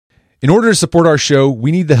In order to support our show,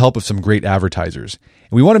 we need the help of some great advertisers.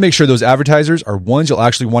 And we want to make sure those advertisers are ones you'll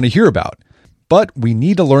actually want to hear about. But we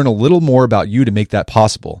need to learn a little more about you to make that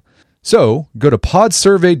possible. So go to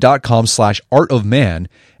podsurvey.com/artofman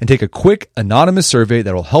and take a quick anonymous survey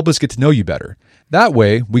that will help us get to know you better. That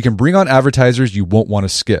way, we can bring on advertisers you won't want to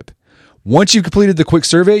skip. Once you've completed the quick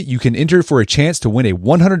survey, you can enter for a chance to win a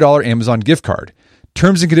 $100 Amazon gift card.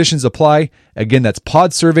 Terms and conditions apply. Again, that's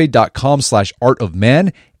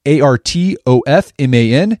podsurvey.com/artofman,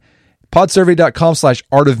 ARTOFMAN,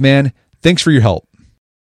 podsurvey.com/artofman. Thanks for your help.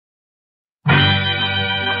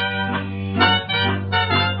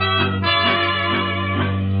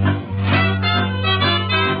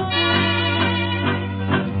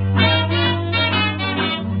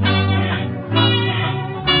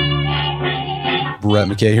 Brett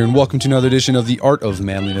McKay here, and welcome to another edition of the Art of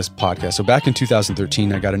Manliness podcast. So back in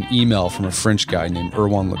 2013, I got an email from a French guy named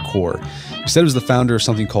Erwan. He said he was the founder of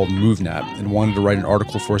something called MovNat and wanted to write an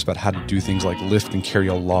article for us about how to do things like lift and carry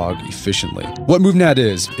a log efficiently. What MovNat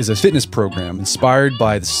is a fitness program inspired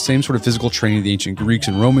by the same sort of physical training the ancient Greeks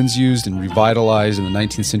and Romans used and revitalized in the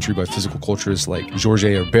 19th century by physical culturists like George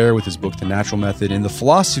Herbert with his book The Natural Method. And the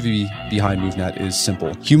philosophy behind MovNat is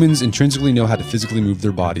simple. Humans intrinsically know how to physically move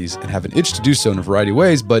their bodies and have an itch to do so in a variety of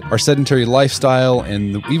ways, but our sedentary lifestyle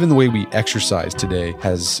and even the way we exercise today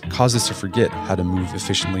has caused us to forget how to move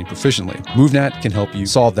efficiently and proficiently. MovNat can help you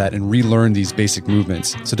solve that and relearn these basic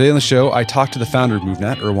movements. So today on the show, I talked to the founder of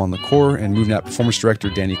MovNat, Erwan, and MovNat performance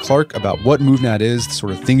director Danny Clark about what MovNat is, the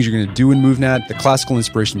sort of things you're going to do in MovNat, the classical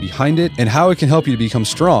inspiration behind it, and how it can help you to become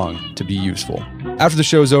strong to be useful. After the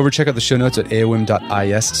show is over, check out the show notes at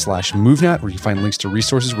aom.is/MovNat, where you can find links to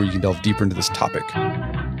resources where you can delve deeper into this topic.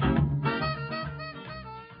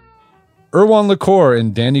 Erwan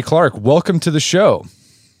and Danny Clark, welcome to the show.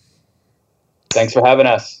 Thanks for having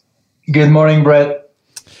us. Good morning, Brett.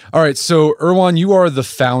 All right, so Erwan, you are the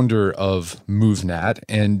founder of MovNat,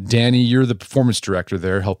 and Danny, you're the performance director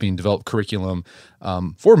there, helping develop curriculum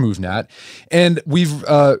for MovNat. And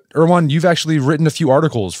Erwan, you've actually written a few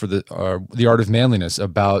articles for the Art of Manliness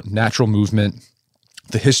about natural movement,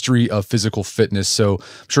 the history of physical fitness. So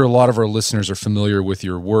I'm sure a lot of our listeners are familiar with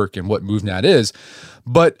your work and what MovNat is.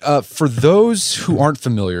 But for those who aren't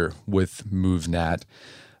familiar with MovNat,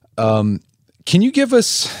 can you give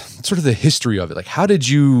us sort of the history of it? Like, how did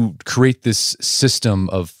you create this system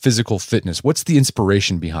of physical fitness? What's the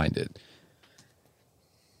inspiration behind it?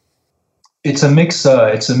 It's a mix.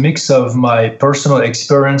 It's a mix of my personal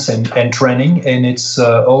experience and training, and it's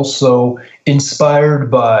also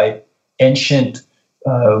inspired by ancient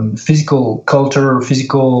physical culture,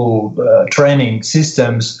 physical training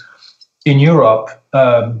systems in Europe,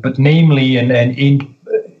 but namely and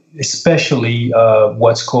especially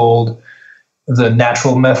what's called the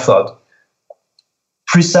natural method.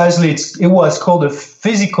 Precisely, it was called a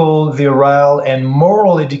physical, virile, and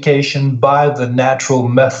moral education by the natural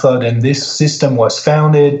method, and this system was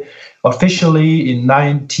founded officially in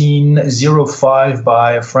 1905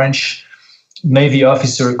 by a French Navy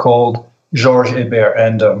officer called George Herbert.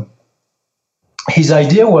 And his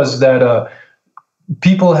idea was that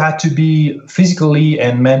people had to be physically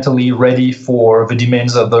and mentally ready for the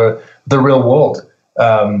demands of the real world.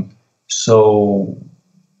 So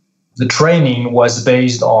the training was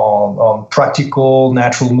based on practical,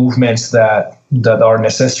 natural movements that are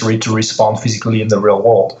necessary to respond physically in the real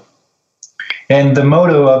world. And the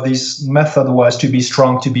motto of this method was to be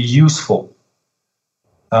strong, to be useful.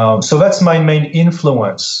 So that's my main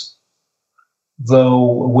influence.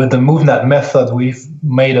 Though with the MovNat method, we've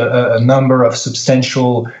made a number of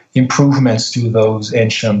substantial improvements to those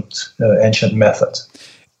ancient methods.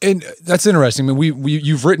 And that's interesting. I mean,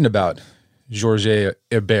 you've written about Georges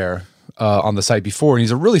Herbert on the site before, and he's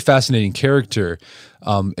a really fascinating character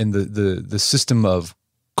in the system of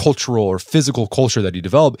cultural or physical culture that he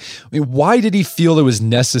developed. I mean, why did he feel it was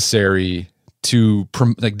necessary to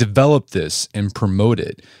develop this and promote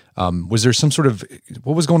it? Was there some sort of,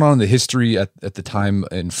 what was going on in the history at the time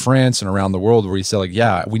in France and around the world where he said,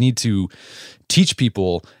 we need to teach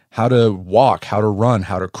people how to walk, how to run,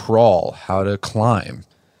 how to crawl, how to climb?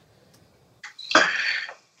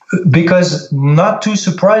 Because not too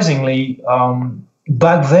surprisingly,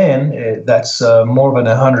 back then, that's more than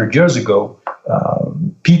 100 years ago,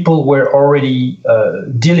 people were already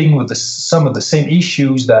dealing with some of the same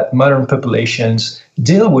issues that modern populations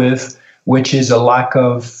deal with, which is a lack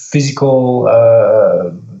of physical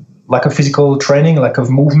training, lack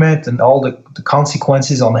of movement, and all the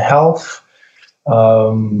consequences on health,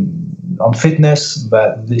 on fitness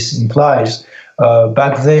that this implies.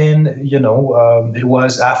 Back then, it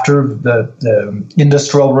was after the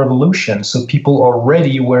Industrial Revolution, so people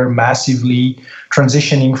already were massively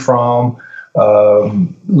transitioning from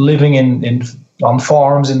living on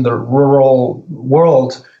farms in the rural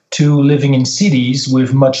world to living in cities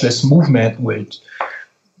with much less movement,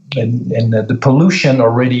 and the pollution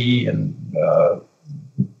already, and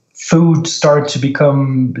food started to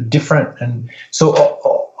become different, and so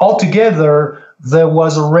altogether there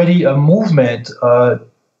was already a movement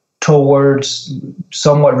towards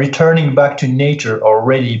somewhat returning back to nature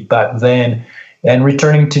already back then. And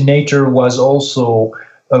returning to nature was also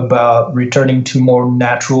about returning to more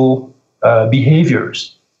natural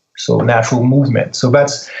behaviors, so natural movement. So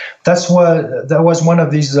that was one of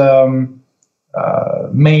these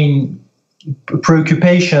main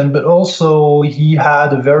preoccupation, but also he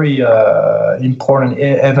had a very important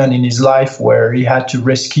event in his life where he had to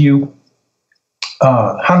rescue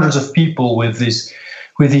hundreds of people with his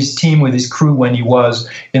team, with his crew, when he was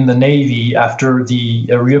in the Navy after the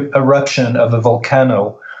eruption of a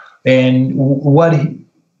volcano. And what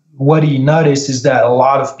he noticed is that a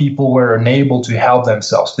lot of people were unable to help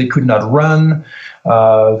themselves. They could not run.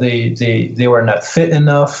 They were not fit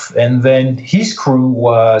enough. And then his crew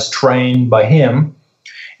was trained by him,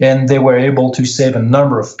 and they were able to save a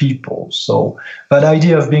number of people. So that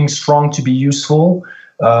idea of being strong to be useful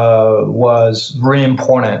was very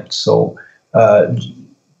important. So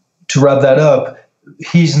to wrap that up,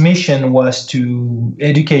 his mission was to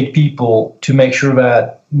educate people to make sure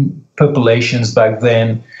that populations back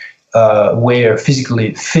then were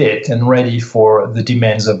physically fit and ready for the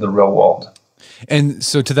demands of the real world. And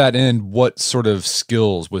so to that end, what sort of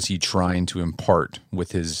skills was he trying to impart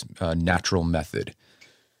with his natural method?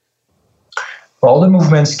 All the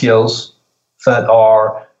movement skills that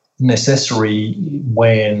are necessary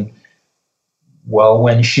when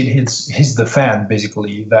shit hits the fan.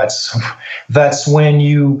 Basically, that's when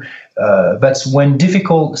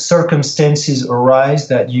difficult circumstances arise,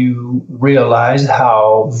 that you realize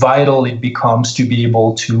how vital it becomes to be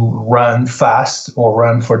able to run fast, or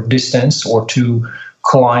run for distance, or to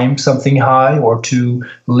climb something high, or to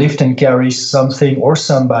lift and carry something or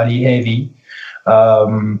somebody heavy,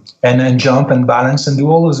 and then jump and balance and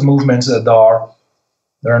do all those movements that are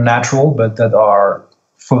natural, but that are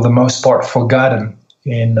for the most part forgotten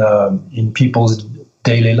in people's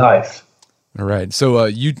daily life. All right. So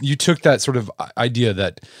you took that sort of idea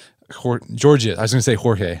that Georges, I was going to say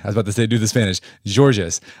Jorge, I was about to say do the Spanish,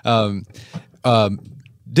 Georges, did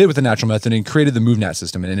with the natural method and created the MovNat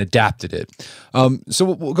system and adapted it. So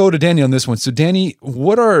we'll go to Danny on this one. So Danny,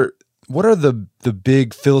 what are the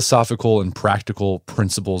big philosophical and practical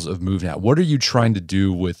principles of MovNat? What are you trying to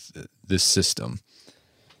do with this system?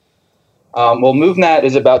 Well, MovNat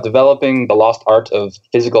is about developing the lost art of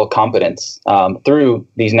physical competence through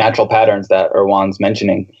these natural patterns that Erwan's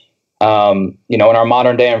mentioning. In our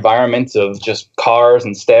modern day environments of just cars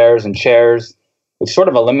and stairs and chairs, we've sort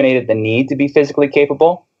of eliminated the need to be physically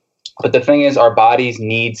capable. But the thing is, our bodies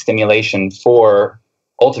need stimulation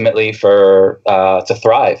ultimately to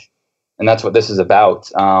thrive. And that's what this is about.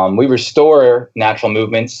 We restore natural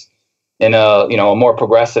movements in a more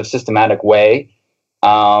progressive, systematic way.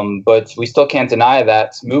 But we still can't deny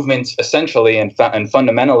that movement essentially and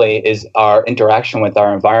fundamentally is our interaction with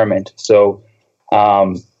our environment. So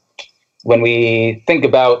when we think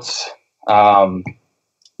about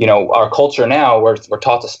our culture now, we're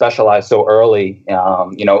taught to specialize so early,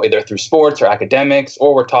 either through sports or academics,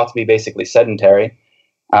 or we're taught to be basically sedentary.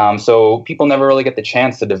 So people never really get the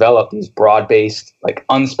chance to develop these broad-based, like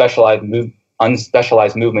unspecialized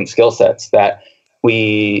movement skill sets that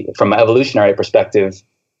we, from an evolutionary perspective,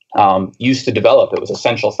 used to develop. It was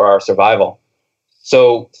essential for our survival.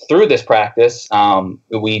 So through this practice,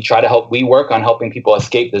 we work on helping people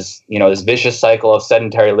escape this vicious cycle of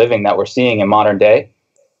sedentary living that we're seeing in modern day,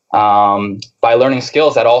 by learning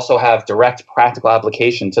skills that also have direct practical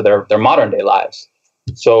application to their modern day lives.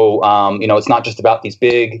 So, it's not just about these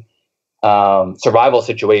big survival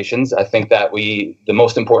situations. I think that the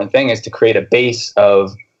most important thing is to create a base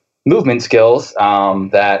of movement skills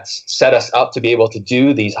that set us up to be able to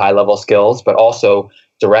do these high level skills, but also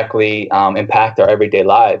directly impact our everyday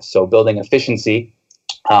lives. So building efficiency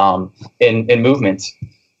in movements,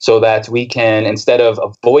 so that we can, instead of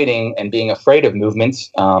avoiding and being afraid of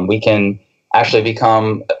movements, we can actually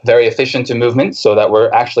become very efficient in movement, so that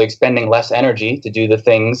we're actually expending less energy to do the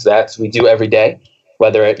things that we do every day,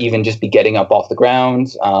 whether it even just be getting up off the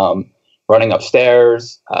ground, running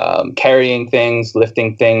upstairs, carrying things,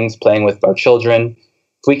 lifting things, playing with our children.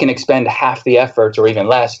 If we can expend half the effort or even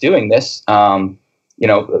less doing this,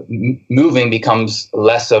 moving becomes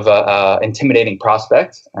less of a intimidating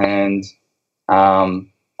prospect, and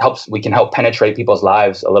we can help penetrate people's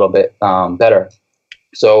lives a little bit better.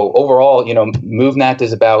 So overall, MovNat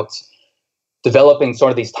is about developing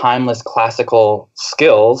sort of these timeless classical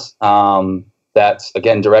skills that,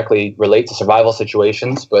 again, directly relate to survival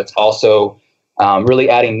situations, but also really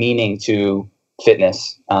adding meaning to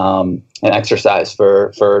fitness and exercise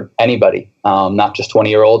for anybody, not just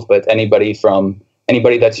 20-year-olds, but anybody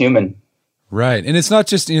that's human. Right. And it's not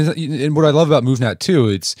just, and what I love about MovNat too,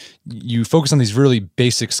 it's you focus on these really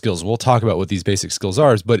basic skills. We'll talk about what these basic skills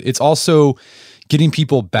are, but it's also getting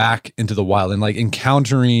people back into the wild and like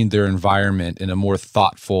encountering their environment in a more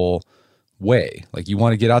thoughtful way. Like you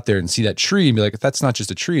want to get out there and see that tree and be like, that's not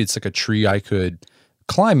just a tree, it's like a tree I could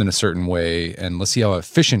climb in a certain way, and let's see how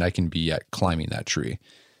efficient I can be at climbing that tree.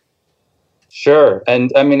 Sure.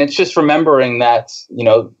 And I mean, it's just remembering that,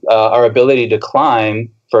 our ability to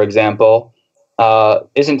climb, for example,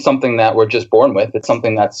 isn't something that we're just born with. It's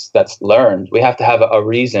something that's learned. We have to have a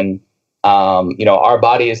reason. Our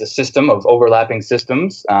body is a system of overlapping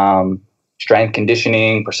systems, strength,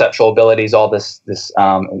 conditioning, perceptual abilities, all these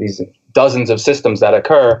dozens of systems that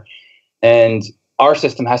occur. And our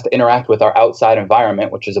system has to interact with our outside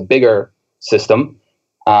environment, which is a bigger system.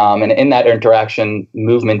 And in that interaction,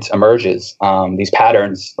 movement emerges. These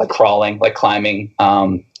patterns, like crawling, like climbing,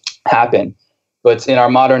 happen. But in our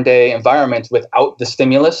modern day environment, without the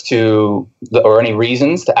stimulus or any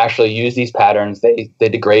reasons to actually use these patterns, they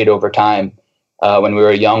degrade over time. When we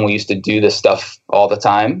were young, we used to do this stuff all the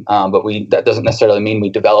time, but that doesn't necessarily mean we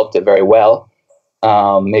developed it very well.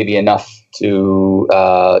 Maybe enough to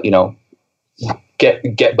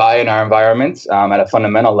get by in our environment at a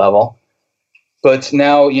fundamental level. But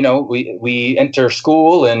now, we enter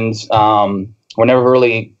school, and we're never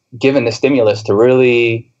really given the stimulus to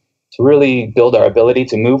really build our ability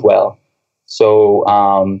to move well. So,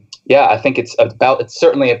 I think it's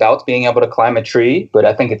certainly about being able to climb a tree, but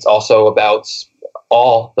I think it's also about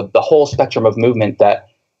the whole spectrum of movement that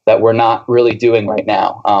we're not really doing right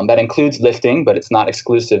now. That includes lifting, but it's not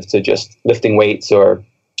exclusive to just lifting weights or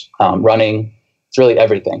running. It's really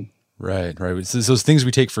everything. Right. It's those things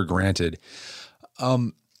we take for granted.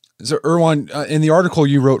 So Erwan, in the article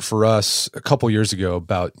you wrote for us a couple years ago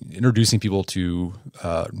about introducing people to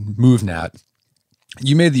MovNat,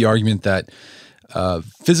 you made the argument that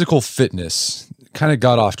physical fitness kind of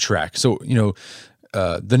got off track. So,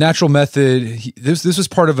 the natural method, this was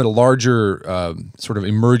part of a larger sort of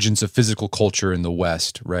emergence of physical culture in the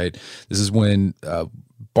West, right? This is when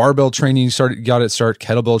barbell training got its start,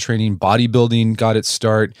 kettlebell training, bodybuilding got its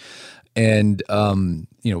start, and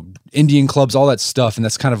Indian clubs, all that stuff, and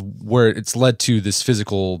that's kind of where it's led to this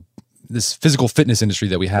physical fitness industry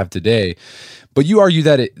that we have today. But you argue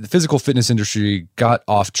that the physical fitness industry got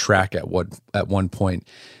off track at one point.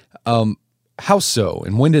 How so,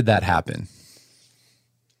 and when did that happen?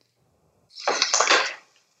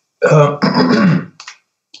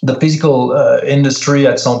 The physical industry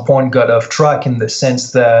at some point got off track in the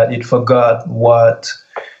sense that it forgot what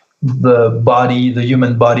the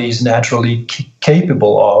human body is naturally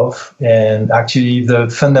capable of, and actually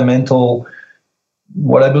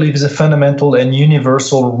what I believe is a fundamental and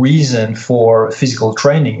universal reason for physical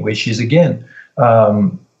training, which is again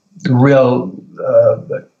real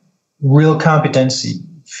competency,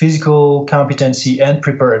 physical competency and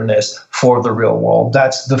preparedness for the real world.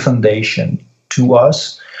 That's the foundation to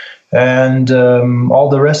us, and all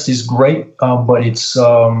the rest is great, but it's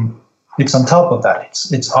on top of that.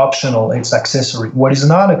 It's optional. It's accessory. What is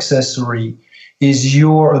not accessory is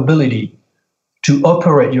your ability to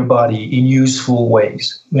operate your body in useful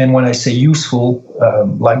ways. And when I say useful,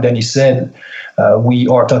 like Danny said, we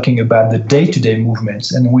are talking about the day-to-day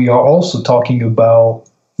movements, and we are also talking about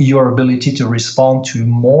your ability to respond to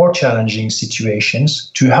more challenging situations,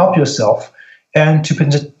 to help yourself, and to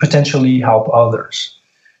potentially help others,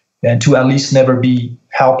 and to at least never be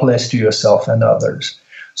helpless to yourself and others.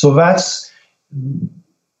 So that's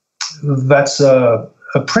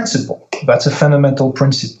a principle. That's a fundamental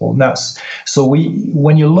principle. Now, so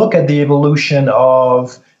when you look at the evolution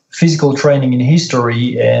of physical training in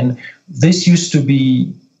history, and this used to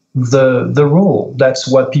be the rule. That's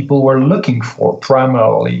what people were looking for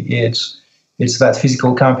primarily. It's that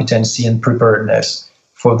physical competency and preparedness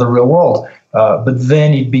for the real world. But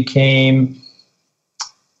then it became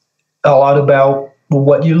a lot about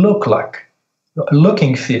what you look like.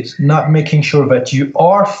 Looking fit, not making sure that you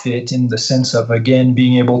are fit in the sense of, again,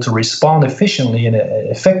 being able to respond efficiently and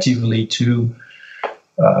effectively to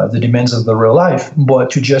the demands of the real life, but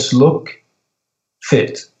to just look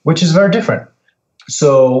fit, which is very different.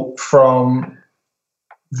 So from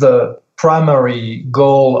the primary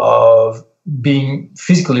goal of being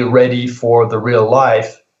physically ready for the real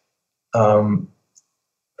life, the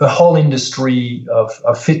whole industry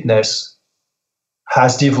of fitness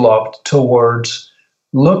has developed towards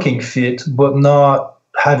looking fit, but not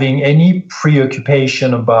having any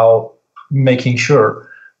preoccupation about making sure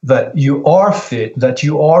that you are fit, that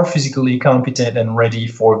you are physically competent and ready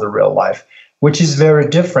for the real life, which is very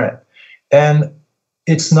different. And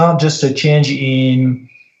it's not just a change in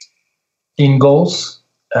goals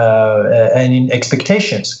and in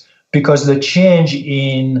expectations, because the change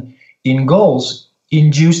in goals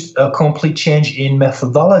induced a complete change in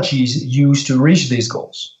methodologies used to reach these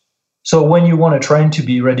goals. So when you want to train to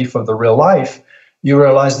be ready for the real life, you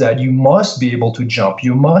realize that you must be able to jump,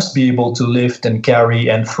 you must be able to lift and carry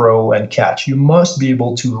and throw and catch, you must be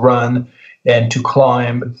able to run and to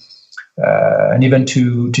climb and even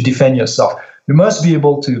to defend yourself. You must be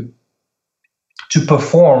able to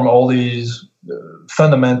perform all these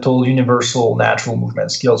fundamental, universal, natural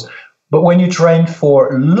movement skills. But when you train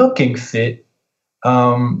for looking fit,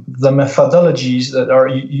 the methodologies that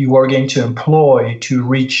you are going to employ to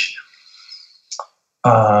reach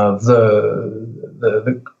the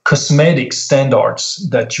cosmetic standards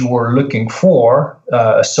that you are looking for,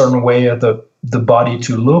 a certain way of the body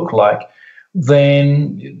to look like,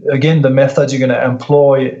 then again, the methods you're going to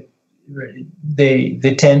employ, they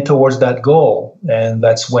tend towards that goal. And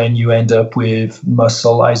that's when you end up with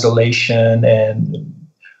muscle isolation and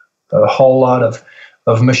a whole lot of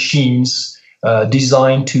machines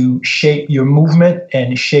designed to shape your movement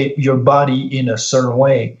and shape your body in a certain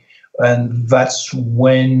way. And that's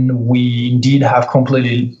when we indeed have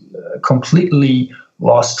completely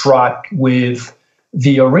lost track with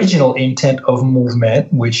the original intent of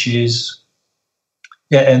movement, which is,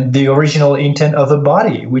 and the original intent of the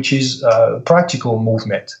body, which is practical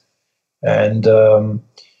movement. And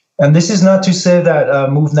this is not to say that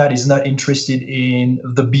MovNat is not interested in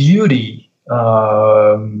the beauty,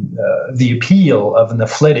 the appeal of an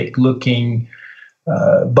athletic-looking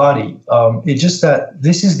body. It's just that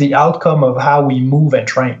this is the outcome of how we move and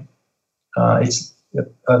train. It's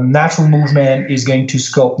a natural movement is going to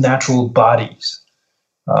sculpt natural bodies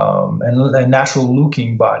and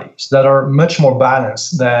natural-looking bodies that are much more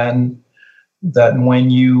balanced than when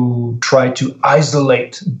you try to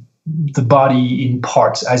isolate the body in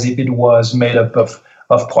parts as if it was made up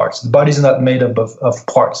of parts. The body is not made up of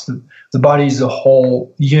parts. The body is a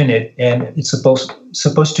whole unit, and it's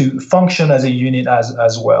supposed to function as a unit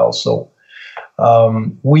as well. So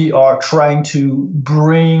we are trying to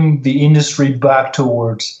bring the industry back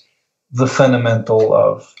towards the fundamental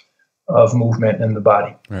of movement in the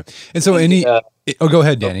body. Right. And so go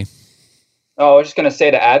ahead, Danny. I was just going to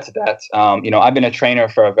say, to add to that, I've been a trainer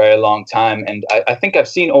for a very long time, and I think I've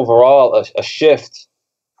seen overall a shift,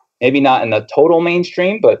 maybe not in the total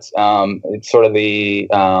mainstream, but it's sort of the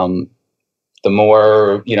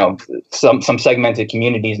more, some segmented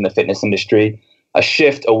communities in the fitness industry, a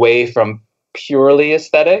shift away from purely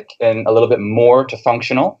aesthetic and a little bit more to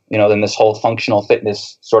functional, than this whole functional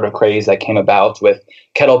fitness sort of craze that came about with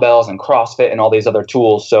kettlebells and CrossFit and all these other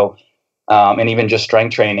tools. So, and even just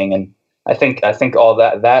strength training. And I think all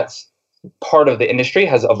that's part of the industry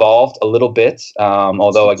has evolved a little bit.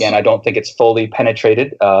 Although again, I don't think it's fully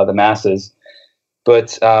penetrated the masses,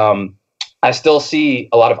 but I still see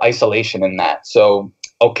a lot of isolation in that. So,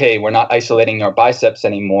 okay, we're not isolating our biceps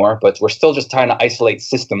anymore, but we're still just trying to isolate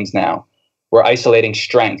systems now. We're isolating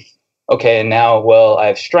strength. Okay, and now, well, I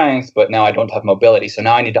have strength, but now I don't have mobility. So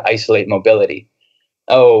now I need to isolate mobility.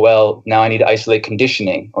 Oh, well, now I need to isolate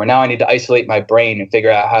conditioning, or now I need to isolate my brain and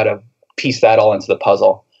figure out how to piece that all into the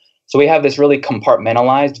puzzle. So we have this really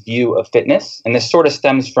compartmentalized view of fitness, and this sort of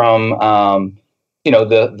stems from,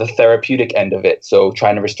 the therapeutic end of it. So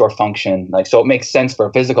trying to restore function, so it makes sense for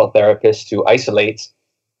a physical therapist to isolate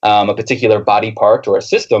a particular body part or a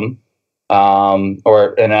system,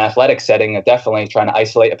 or in an athletic setting, definitely trying to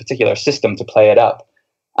isolate a particular system to play it up.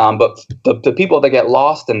 But the people that get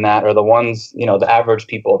lost in that are the ones, the average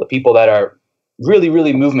people, the people that are really,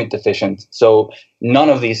 really movement deficient. So none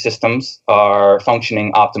of these systems are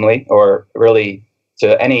functioning optimally or really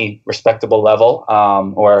to any respectable level,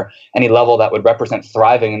 or any level that would represent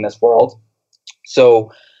thriving in this world.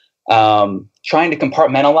 So trying to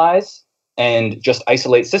compartmentalize and just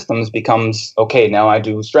isolate systems becomes, okay, now I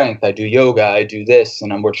do strength, I do yoga, I do this,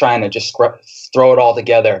 and we're trying to just throw it all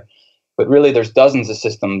together. But really, there's dozens of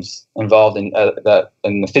systems involved in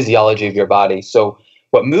the physiology of your body. So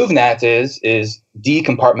what MovNat is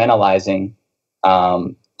decompartmentalizing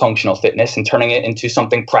functional fitness and turning it into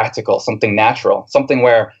something practical, something natural, something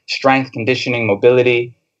where strength, conditioning,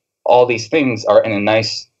 mobility, all these things are in a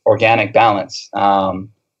nice organic balance. And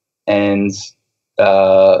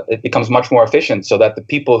it becomes much more efficient, so that the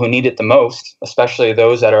people who need it the most, especially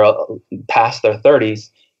those that are past their 30s,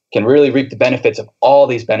 can really reap the benefits of all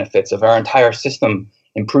these benefits of our entire system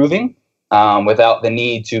improving, without the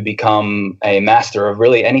need to become a master of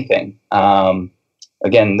really anything.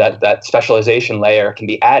 Again, that specialization layer can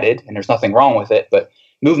be added, and there's nothing wrong with it, but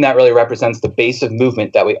MovNat really represents the base of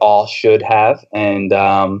movement that we all should have, and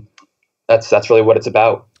that's really what it's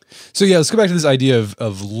about. So yeah, let's go back to this idea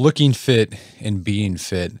of looking fit and being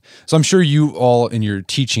fit. So I'm sure you all in your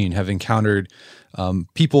teaching have encountered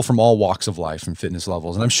people from all walks of life and fitness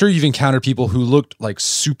levels. And I'm sure you've encountered people who looked like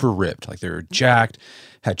super ripped, like they were jacked,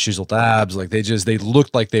 had chiseled abs, like they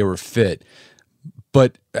looked like they were fit.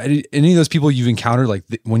 But any of those people you've encountered, like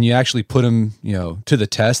when you actually put them, to the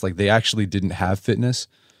test, like they actually didn't have fitness?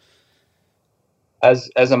 As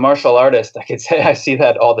a martial artist, I could say I see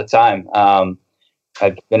that all the time.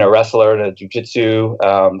 I've been a wrestler and a jiu-jitsu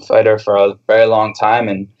fighter for a very long time,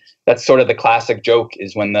 and that's sort of the classic joke,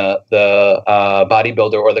 is when the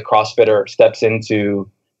bodybuilder or the CrossFitter steps into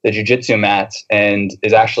the jiu-jitsu mat and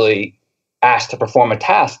is actually asked to perform a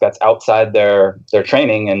task that's outside their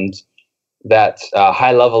training, and that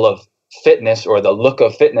high level of fitness or the look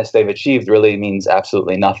of fitness they've achieved really means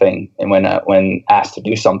absolutely nothing. And when asked to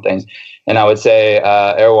do something, and I would say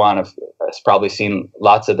Erwan has probably seen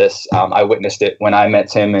lots of this. I witnessed it when I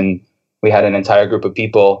met him, and we had an entire group of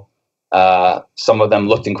people. Some of them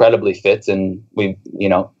looked incredibly fit, and we,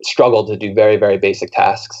 struggled to do very, very basic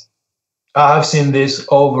tasks. I've seen this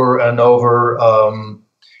over and over.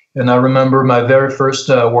 And I remember my very first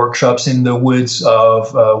workshops in the woods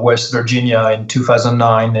of West Virginia in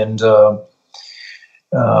 2009. And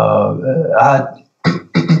I had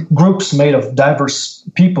groups made of diverse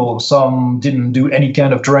people. Some didn't do any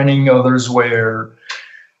kind of training. Others were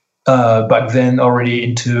back then already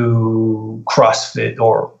into CrossFit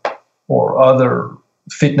or other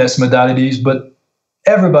fitness modalities. But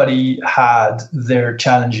everybody had their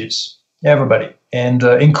challenges. Everybody. And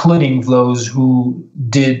including those who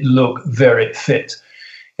did look very fit.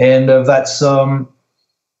 And that's,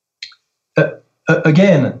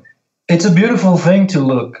 again, it's a beautiful thing to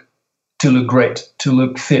look great, to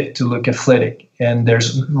look fit, to look athletic. And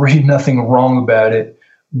there's really nothing wrong about it.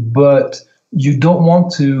 But you don't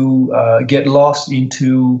want to get lost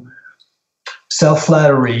into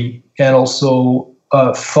self-flattery and also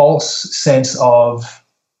a false sense of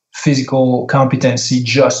physical competency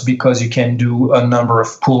just because you can do a number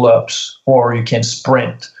of pull-ups or you can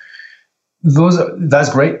sprint.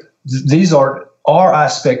 That's great. These are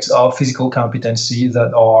aspects of physical competency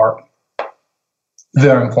that are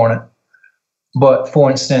very important. But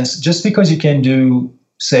for instance, just because you can do,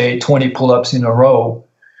 say, 20 pull-ups in a row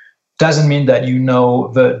doesn't mean that you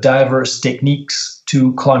know the diverse techniques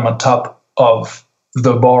to climb on top of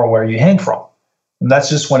the bar where you hang from. And that's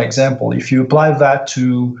just one example. If you apply that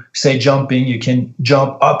to, say, jumping, you can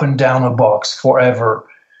jump up and down a box forever,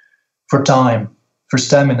 for time, for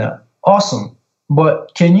stamina. Awesome.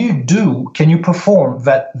 But can you perform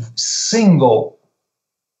that single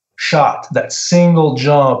shot, that single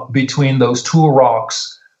jump between those two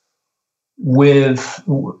rocks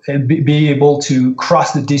be able to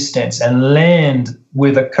cross the distance and land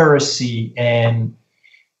with accuracy and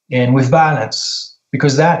with balance?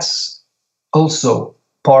 Because that's also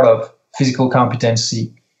part of physical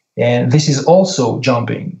competency. And this is also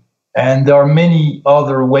jumping. And there are many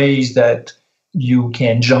other ways that you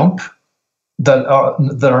can jump that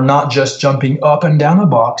are not just jumping up and down a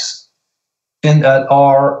box, and that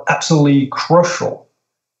are absolutely crucial.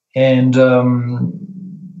 And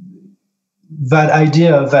that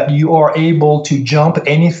idea that you are able to jump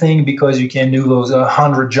anything because you can do those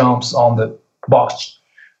 100 jumps on the box,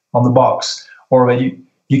 or that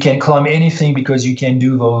you can climb anything because you can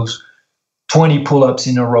do those 20 pull-ups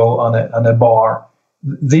in a row on a bar.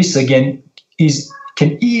 This, again,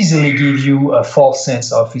 can easily give you a false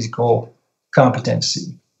sense of physical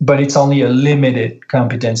competency, but it's only a limited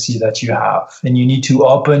competency that you have. And you need to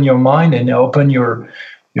open your mind and open your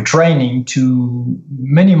training to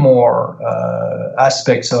many more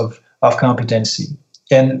aspects of competency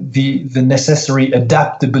and the necessary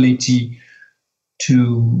adaptability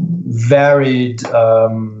to varied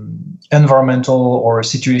environmental or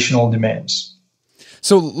situational demands.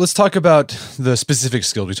 So let's talk about the specific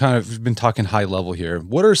skills. We've been talking high level here.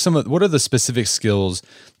 What are the specific skills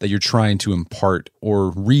that you're trying to impart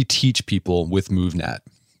or reteach people with MovNat?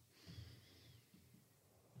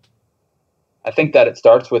 I think that it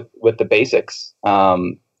starts with the basics.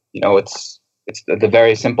 It's the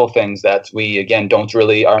very simple things that we, again,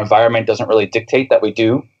 our environment doesn't really dictate that we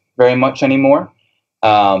do very much anymore.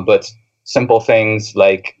 But simple things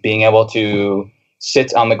like being able to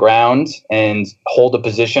sit on the ground and hold a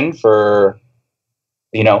position for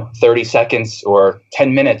 30 seconds or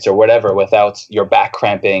 10 minutes or whatever without your back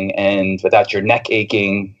cramping and without your neck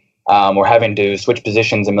aching, or having to switch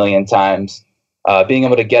positions a million times. Being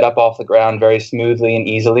able to get up off the ground very smoothly and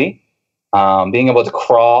easily. Being able to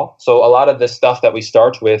crawl. So a lot of the stuff that we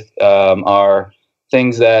start with are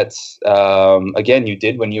things that, again, you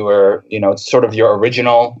did when you were, it's sort of your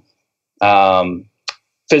original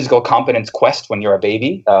physical competence quest when you're a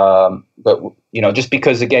baby. But, just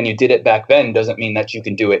because, again, you did it back then doesn't mean that you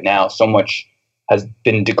can do it now. So much has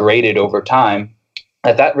been degraded over time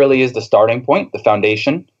that really is the starting point, the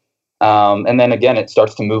foundation. And then, again, it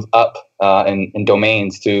starts to move up in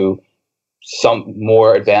domains to some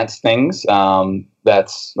more advanced things,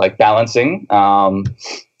 that's like balancing,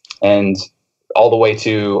 and all the way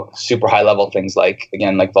to super high level things like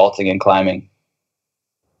vaulting and climbing.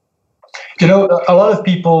 A lot of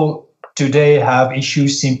people today have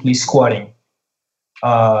issues simply squatting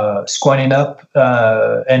up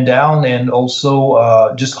and down, and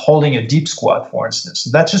also just holding a deep squat, for instance.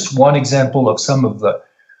 That's just one example of some of the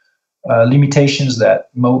limitations that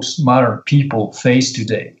most modern people face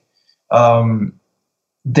today.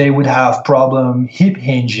 They would have problem hip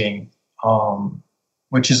hinging,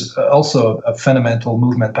 which is also a fundamental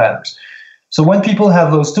movement patterns. So when people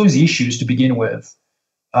have those issues to begin with,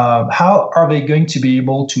 how are they going to be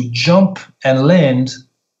able to jump and land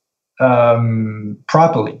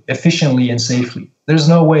properly, efficiently, and safely? There's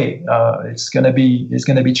no way. It's going to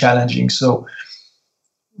be challenging. So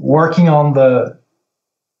working on the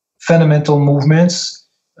fundamental movements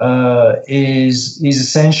is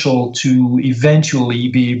essential to eventually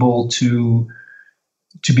be able to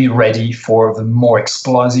be ready for the more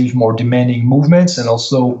explosive, more demanding movements, and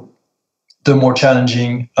also the more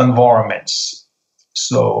challenging environments.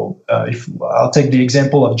 So if I'll take the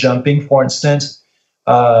example of jumping, for instance,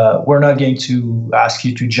 we're not going to ask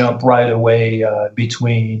you to jump right away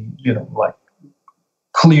between, like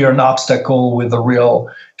clear an obstacle with a real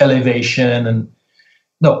elevation. And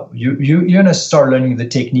no, you're going to start learning the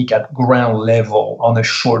technique at ground level on a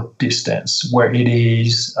short distance where it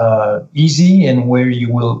is easy, and where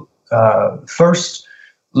you will first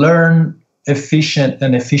learn efficient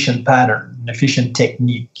pattern, an efficient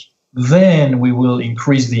technique. Then we will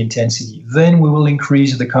increase the intensity. Then we will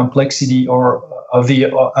increase the complexity of the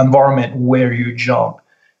environment where you jump.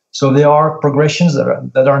 So there are progressions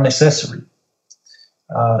that are necessary,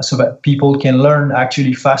 so that people can learn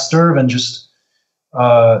actually faster than just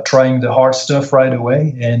trying the hard stuff right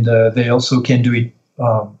away, and they also can do it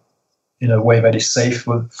in a way that is safe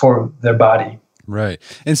for their body. Right.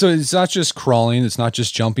 And so it's not just crawling, it's not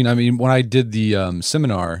just jumping. I mean, when I did the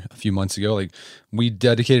seminar a few months ago, like we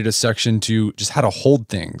dedicated a section to just how to hold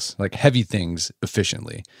things, like heavy things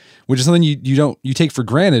efficiently, which is something you take for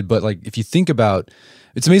granted. But like, if you think about,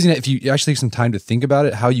 it's amazing that if you actually take some time to think about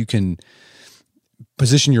it, how you can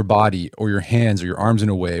position your body or your hands or your arms in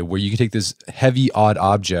a way where you can take this heavy, odd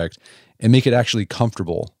object and make it actually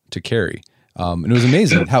comfortable to carry. And it was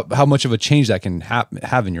amazing how much of a change that can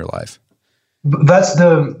have in your life. That's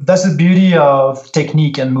the beauty of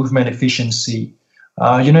technique and movement efficiency.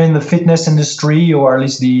 In the fitness industry, or at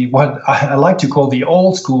least what I like to call the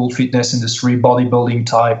old school fitness industry, bodybuilding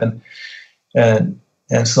type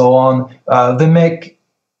and so on, they make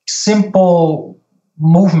simple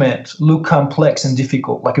movement look complex and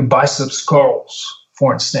difficult, like a biceps curls,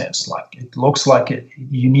 for instance. Like it looks like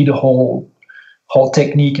you need a whole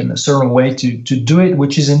technique in a certain way to do it,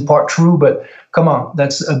 which is in part true. But come on,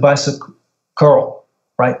 that's a bicep curl,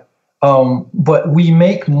 right? But we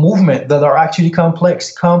make movement that are actually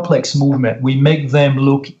complex movement. We make them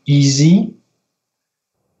look easy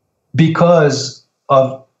because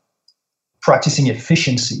of practicing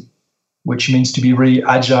efficiency, which means to be really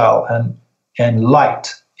agile and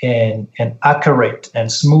light and accurate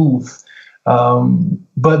and smooth.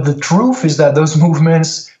 But the truth is that those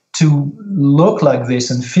movements, to look like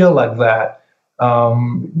this and feel like that,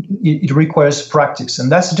 it requires practice.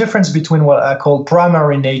 And that's the difference between what I call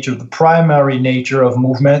primary nature, the primary nature of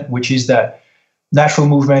movement, which is that natural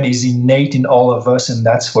movement is innate in all of us, and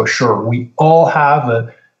that's for sure. We all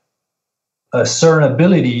have a certain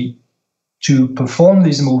ability to perform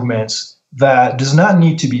these movements that does not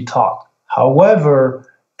need to be taught.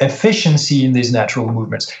 However, efficiency in these natural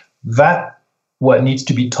movements, that what needs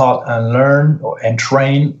to be taught and learned and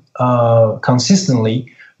trained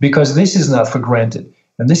consistently, because this is not for granted.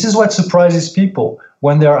 And this is what surprises people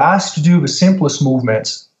when they're asked to do the simplest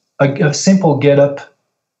movements, a simple get up.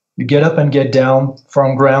 You get up and get down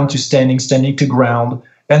from ground to standing, standing to ground,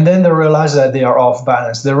 And then they realize that they are off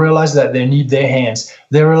balance. They realize that they need their hands.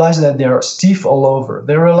 They realize that they are stiff all over.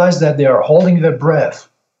 They realize that they are holding their breath.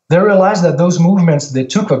 They realize that those movements they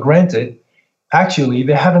took for granted, actually,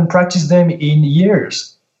 they haven't practiced them in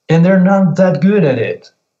years, and they're not that good at it.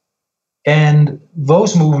 And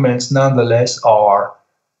those movements, nonetheless, are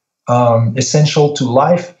essential to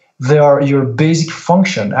life. They are your basic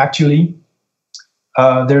function. Actually,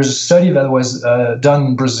 there's a study that was done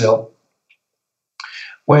in Brazil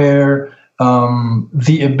where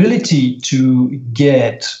the ability to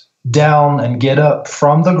get down and get up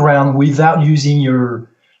from the ground without using your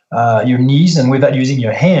knees and without using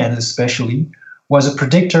your hands, especially, was a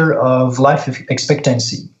predictor of life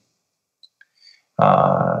expectancy.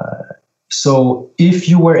 So if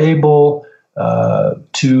you were able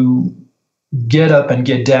to get up and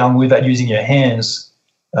get down without using your hands,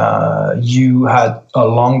 you had a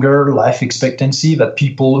longer life expectancy than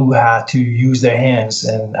people who had to use their hands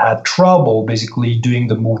and had trouble basically doing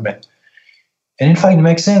the movement. And in fact, it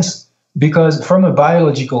makes sense, because from a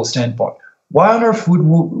biological standpoint, why on earth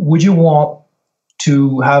would you want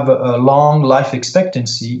to have a long life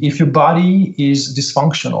expectancy if your body is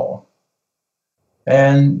dysfunctional?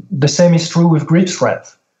 And the same is true with grip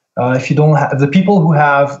strength. If you don't have the people who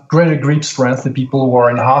have greater grip strength, the people who are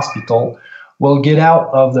in the hospital, will get out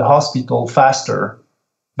of the hospital faster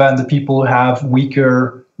than the people who have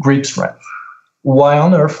weaker grip strength. Why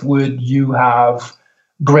on earth would you have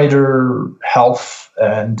greater health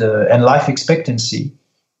and life expectancy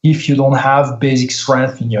if you don't have basic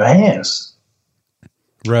strength in your hands?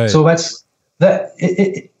 Right. So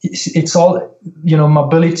it's all,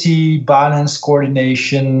 mobility, balance,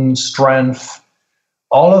 coordination, strength,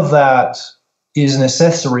 all of that is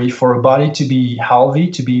necessary for a body to be healthy,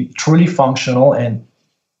 to be truly functional, and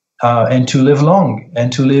to live long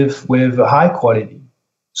and to live with a high quality.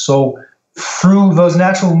 So through those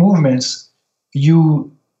natural movements,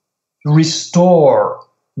 you restore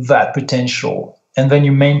that potential, and then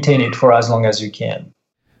you maintain it for as long as you can.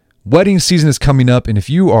 Wedding season is coming up, and if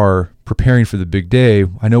you are preparing for the big day,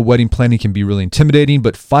 I know wedding planning can be really intimidating,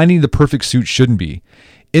 but finding the perfect suit shouldn't be.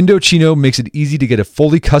 Indochino makes it easy to get a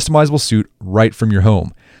fully customizable suit right from your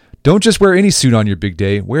home. Don't just wear any suit on your big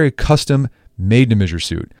day, wear a custom made-to-measure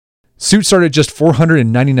suit. Suits start at just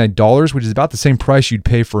 $499, which is about the same price you'd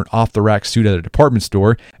pay for an off-the-rack suit at a department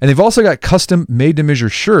store, and they've also got custom made-to-measure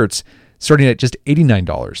shirts starting at just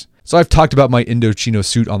 $89. So I've talked about my Indochino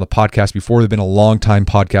suit on the podcast before. They've been a long-time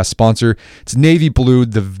podcast sponsor. It's navy blue.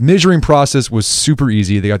 The measuring process was super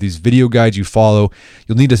easy. They got these video guides you follow.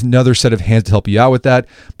 You'll need another set of hands to help you out with that.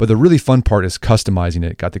 But the really fun part is customizing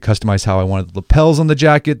it. Got to customize how I wanted the lapels on the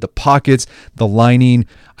jacket, the pockets, the lining.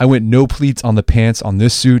 I went no pleats on the pants on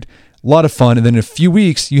this suit. A lot of fun. And then in a few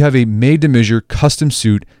weeks, you have a made-to-measure custom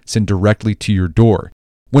suit sent directly to your door.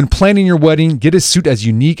 When planning your wedding, get a suit as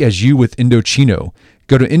unique as you with Indochino.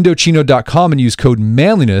 Go to Indochino.com and use code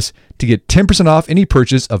manliness to get 10% off any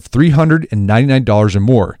purchase of $399 or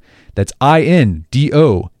more. That's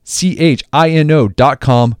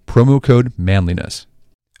INDOCHINO.com, promo code manliness.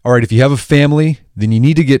 All right, if you have a family, then you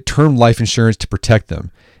need to get term life insurance to protect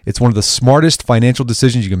them. It's one of the smartest financial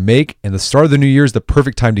decisions you can make, and the start of the new year is the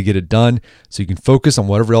perfect time to get it done so you can focus on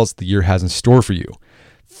whatever else the year has in store for you.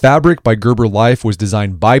 Fabric by Gerber Life was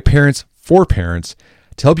designed by parents for parents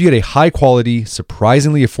to help you get a high-quality,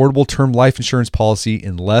 surprisingly affordable term life insurance policy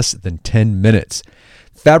in less than 10 minutes.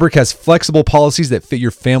 Fabric has flexible policies that fit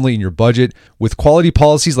your family and your budget, with quality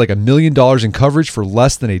policies like $1 million in coverage for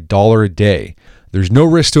less than $1 a day. There's no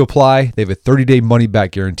risk to apply. They have a 30-day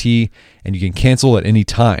money-back guarantee, and you can cancel at any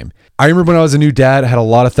time. I remember when I was a new dad, I had a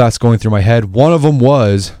lot of thoughts going through my head. One of them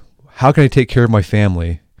was, how can I take care of my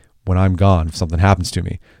family when I'm gone if something happens to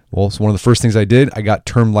me? Well, so one of the first things I did, I got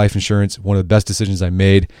term life insurance, one of the best decisions I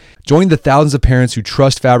made. Join the thousands of parents who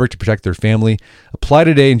trust Fabric to protect their family. Apply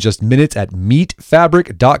today in just minutes at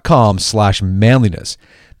meetfabric.com/manliness.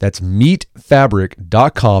 That's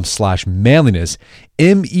meetfabric.com/manliness,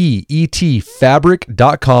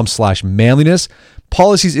 meetfabric.com/manliness.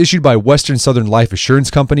 Policies issued by Western Southern Life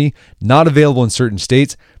Assurance Company, not available in certain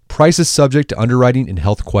states. Prices subject to underwriting and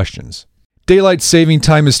health questions. Daylight saving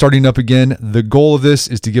time is starting up again. The goal of this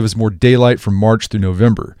is to give us more daylight from March through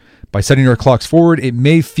November. By setting our clocks forward, it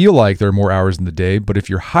may feel like there are more hours in the day, but if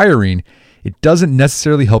you're hiring, it doesn't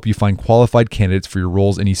necessarily help you find qualified candidates for your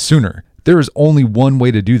roles any sooner. There is only one way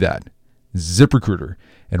to do that: ZipRecruiter.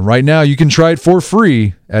 And right now you can try it for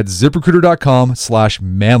free at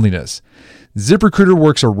ZipRecruiter.com/manliness. ZipRecruiter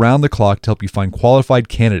works around the clock to help you find qualified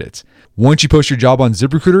candidates. Once you post your job on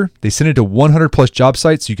ZipRecruiter, they send it to 100 plus job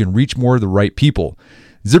sites so you can reach more of the right people.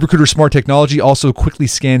 ZipRecruiter's smart technology also quickly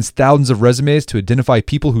scans thousands of resumes to identify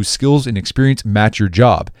people whose skills and experience match your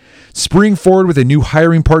job. Spring forward with a new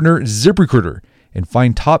hiring partner, ZipRecruiter, and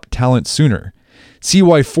find top talent sooner. See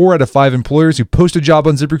why 4 out of 5 employers who post a job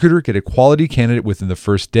on ZipRecruiter get a quality candidate within the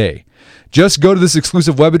first day. Just go to this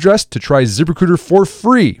exclusive web address to try ZipRecruiter for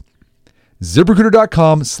free.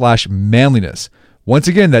 ZipRecruiter.com/manliness. Once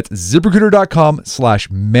again, that's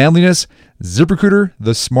ZipRecruiter.com/manliness. ZipRecruiter,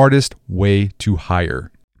 the smartest way to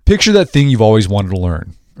hire. Picture that thing you've always wanted to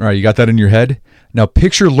learn. All right, you got that in your head? Now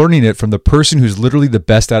picture learning it from the person who's literally the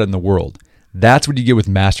best at it in the world. That's what you get with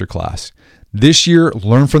Masterclass. This year,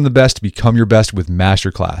 learn from the best to become your best with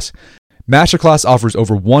Masterclass. Masterclass offers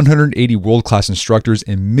over 180 world-class instructors,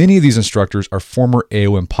 and many of these instructors are former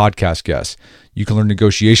AOM podcast guests. You can learn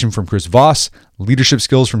negotiation from Chris Voss, leadership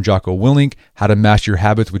skills from Jocko Willink, how to master your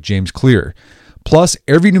habits with James Clear. Plus,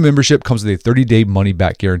 every new membership comes with a 30-day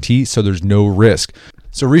money-back guarantee, so there's no risk.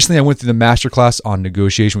 So recently I went through the masterclass on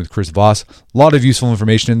negotiation with Chris Voss. A lot of useful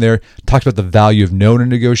information in there. Talked about the value of no in a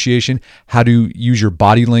negotiation, how to use your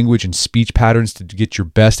body language and speech patterns to get your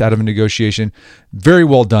best out of a negotiation. Very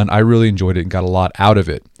well done. I really enjoyed it and got a lot out of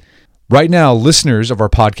it. Right now, listeners of our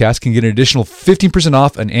podcast can get an additional 15%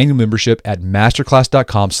 off an annual membership at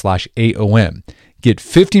masterclass.com/AOM. Get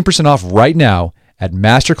 15% off right now at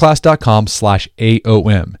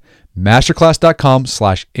masterclass.com/AOM.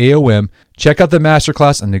 Masterclass.com/AOM. Check out the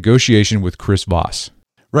masterclass on negotiation with Chris Voss.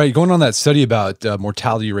 Right, going on that study about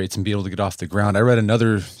mortality rates and being able to get off the ground, I read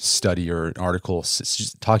another study or an article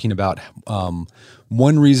talking about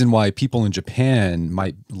one reason why people in Japan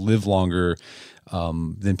might live longer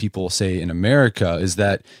than people say in America is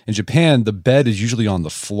that in Japan, the bed is usually on the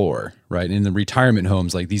floor, right? In the retirement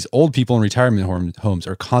homes, like these old people in retirement homes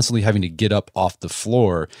are constantly having to get up off the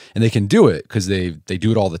floor, and they can do it because they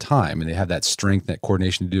do it all the time and they have that strength, that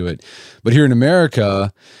coordination to do it. But here in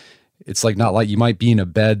America, it's like not like you might be in a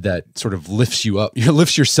bed that sort of lifts you up,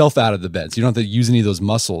 lifts yourself out of the bed. So you don't have to use any of those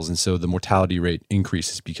muscles. And so the mortality rate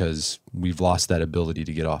increases because we've lost that ability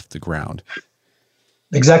to get off the ground.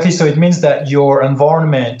 Exactly. So it means that your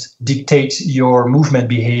environment dictates your movement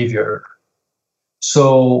behavior.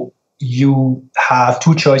 So you have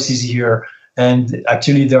two choices here, and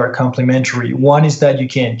actually they are complementary. One is that you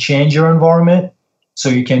can change your environment. So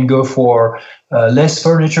you can go for less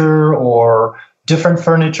furniture or different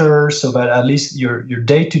furniture so that at least your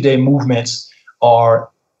day-to-day movements are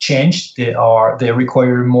changed. They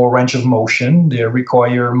require more range of motion. They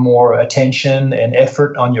require more attention and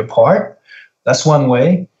effort on your part. That's one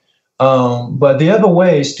way. But the other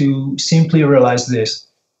way is to simply realize this.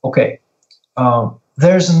 Okay,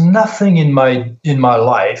 there's nothing in my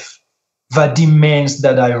life that demands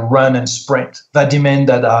that I run and sprint, that demands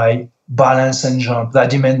that I balance and jump,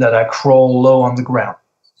 that demands that I crawl low on the ground.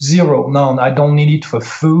 Zero, none. I don't need it for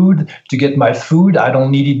food, to get my food. I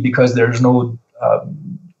don't need it because there's no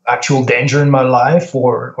actual danger in my life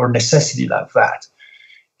or necessity like that.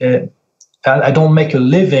 I don't make a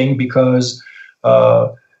living because I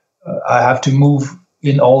have to move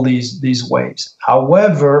in all these ways.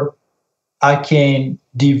 However, I can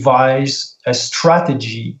devise a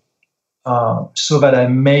strategy so that I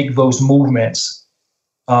make those movements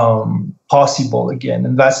possible again.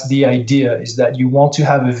 And that's the idea, is that you want to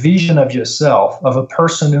have a vision of yourself, of a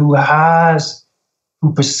person who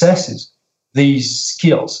possesses these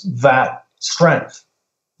skills, that strength,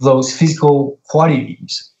 those physical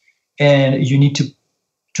qualities, and you need to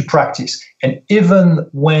practice. And even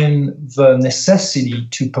when the necessity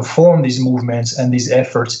to perform these movements and these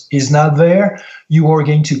efforts is not there, you are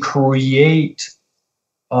going to create,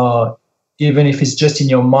 even if it's just in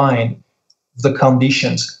your mind, the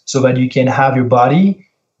conditions so that you can have your body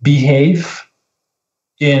behave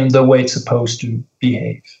in the way it's supposed to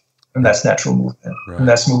behave. And that's natural movement. Right. And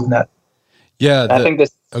that's MovNat. Yeah. I think this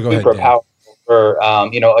is super powerful for,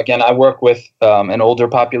 again, I work with an older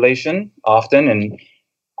population often, and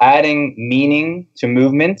adding meaning to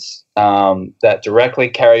movements that directly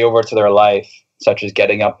carry over to their life, such as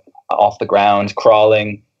getting up off the ground,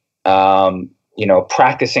 crawling,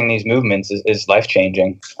 practicing these movements is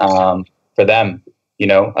life-changing for them,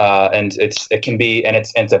 and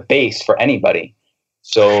it's a base for anybody.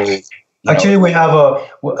 So actually, we have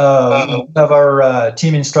one of our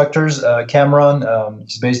team instructors, Cameron.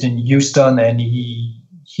 He's based in Houston, and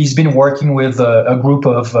he's been working with a group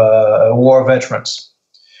of war veterans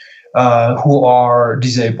who are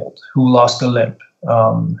disabled, who lost a limb,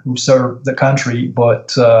 who served the country,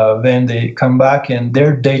 but then they come back and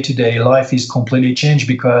their day-to-day life is completely changed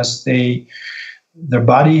because their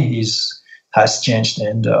body has changed.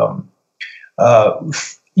 And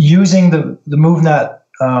using the MovNat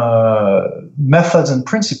methods and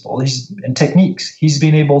principles and techniques. He's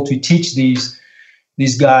been able to teach these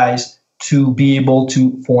guys to be able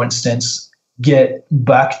to, for instance, get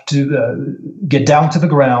down to the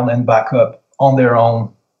ground and back up on their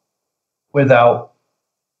own without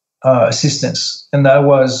assistance. And that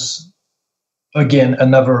was, again,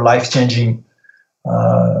 another life-changing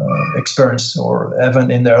experience or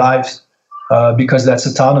event in their lives, because that's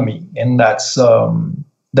autonomy, and that's a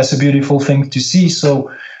beautiful thing to see.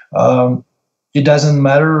 So it doesn't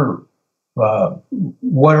matter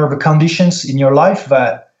what are the conditions in your life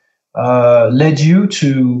that led you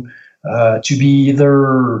to be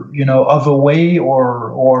either overweight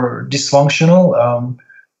or dysfunctional.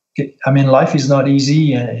 Life is not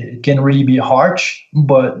easy, and it can really be harsh.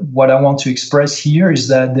 But what I want to express here is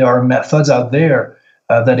that there are methods out there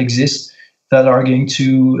that exist that are going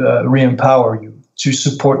to re-empower you, to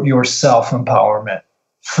support your self-empowerment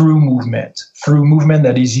through movement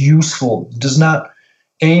that is useful. It does not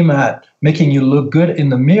aim at making you look good in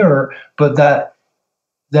the mirror, but that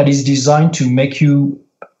is designed to make you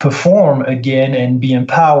perform again and be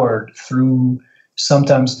empowered through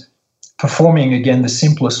sometimes performing again the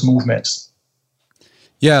simplest movements.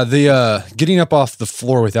 Yeah, the getting up off the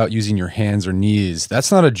floor without using your hands or knees,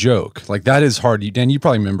 that's not a joke. Like, that is hard. Dan, you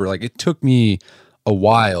probably remember, like, it took me a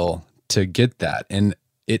while to get that, and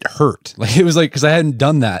it hurt. Like, it was like, because I hadn't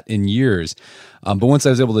done that in years. But once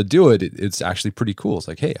I was able to do it, it's actually pretty cool. It's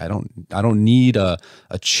like, hey, I don't need a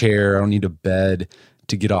chair, I don't need a bed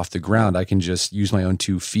to get off the ground. I can just use my own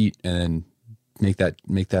 2 feet and make that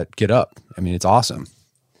get up. I mean, it's awesome.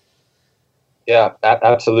 Yeah,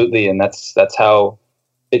 absolutely. And that's how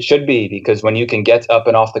it should be, because when you can get up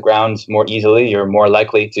and off the ground more easily, you're more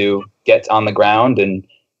likely to get on the ground. And,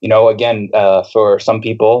 again, for some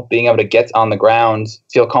people, being able to get on the ground,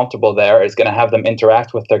 feel comfortable there, is going to have them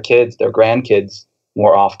interact with their kids, their grandkids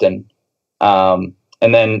more often.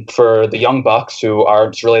 And then for the young bucks who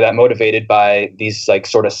aren't really that motivated by these like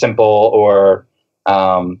sort of simple or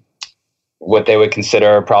what they would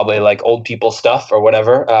consider probably like old people stuff or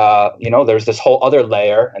whatever, there's this whole other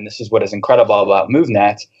layer, and this is what is incredible about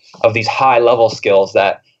MovNat, of these high level skills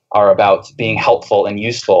that are about being helpful and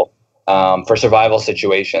useful for survival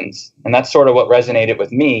situations. And that's sort of what resonated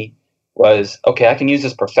with me was, okay, I can use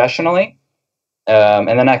this professionally, and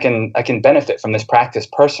then I can benefit from this practice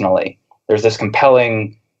personally. There's this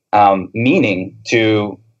compelling meaning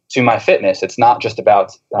to my fitness. It's not just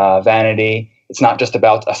about vanity. It's not just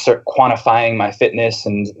about quantifying my fitness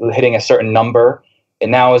and hitting a certain number. It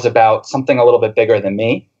now is about something a little bit bigger than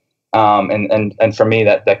me. And for me,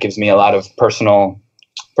 that gives me a lot of personal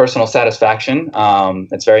satisfaction.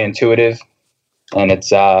 It's very intuitive, and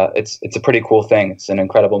it's a pretty cool thing. It's an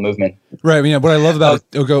incredible movement. Right. I mean, what I love about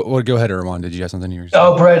it. Go ahead, Erwan. Did you have something you were saying?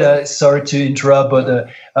 Oh, Brett. Sorry to interrupt, but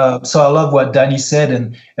so I love what Danny said,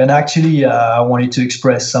 and actually, I wanted to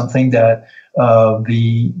express something that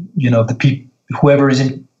the people, whoever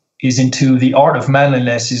is into the art of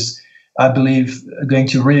manliness is, I believe, going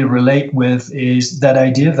to really relate with, is that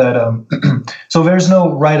idea that so there's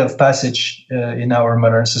no rite of passage in our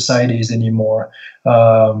modern societies anymore,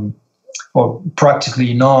 or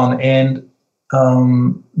practically none. And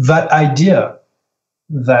that idea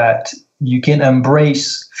that you can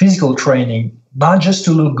embrace physical training, not just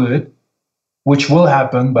to look good, which will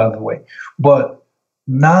happen, by the way, but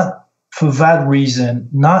not for that reason,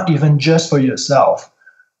 not even just for yourself,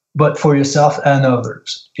 but for yourself and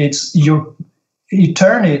others. It's you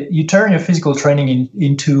turn your physical training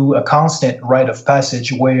into a constant rite of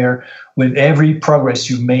passage, where with every progress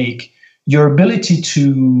you make, your ability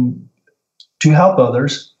to help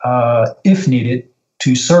others, if needed,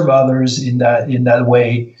 to serve others in that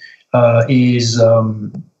way, is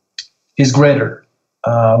greater.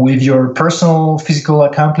 With your personal physical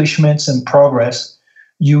accomplishments and progress,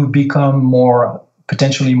 you become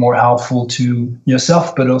potentially more helpful to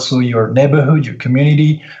yourself, but also your neighborhood, your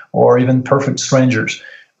community, or even perfect strangers.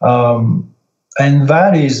 And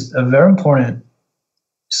that is a very important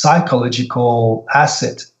psychological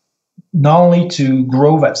asset, not only to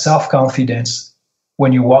grow that self-confidence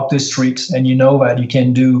when you walk the streets and you know that you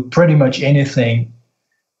can do pretty much anything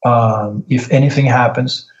if anything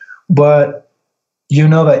happens, but you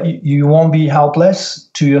know that you won't be helpless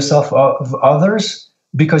to yourself or others,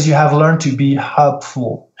 because you have learned to be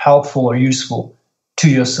helpful or useful to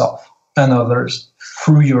yourself and others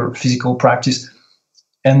through your physical practice.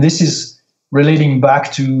 And this is relating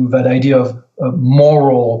back to that idea of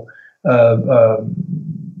moral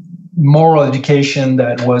education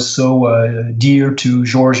that was so dear to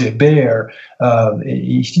Georges Hébert.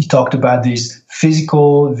 He talked about this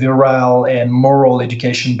physical, virile, and moral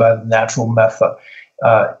education by the natural method.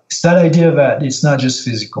 It's that idea that it's not just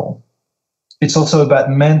physical. It's also about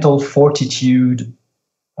mental fortitude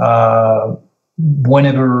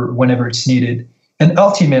whenever it's needed. And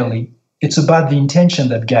ultimately, it's about the intention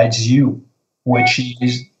that guides you, which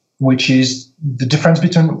is the difference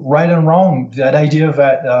between right and wrong. That idea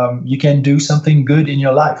that you can do something good in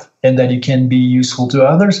your life and that you can be useful to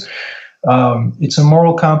others. It's a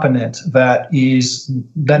moral component that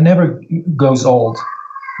never goes old,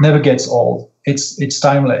 never gets old. It's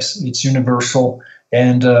timeless. It's universal,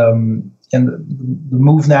 and the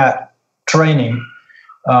MovNat training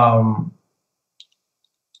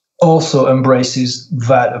also embraces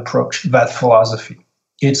that approach, that philosophy.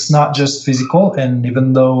 It's not just physical, and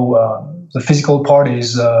even though the physical part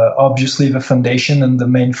is obviously the foundation and the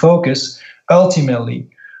main focus, ultimately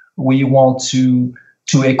we want to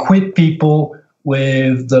equip people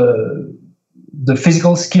with the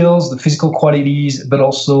physical skills, the physical qualities, but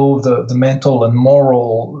also the mental and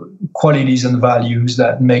moral qualities and values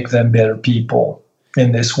that make them better people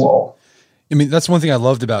in this world. I mean, that's one thing I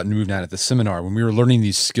loved about MovNat at the seminar when we were learning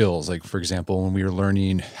these skills. Like, for example, when we were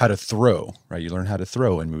learning how to throw, right? You learn how to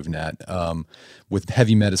throw in MovNat with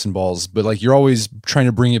heavy medicine balls, but like you're always trying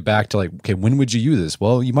to bring it back to like, okay, when would you use this?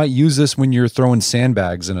 Well, you might use this when you're throwing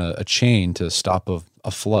sandbags in a chain to stop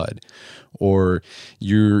a flood, or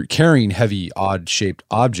you're carrying heavy, odd-shaped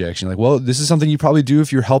objects. You're like, well, this is something you probably do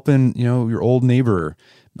if you're helping, your old neighbor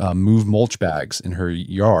move mulch bags in her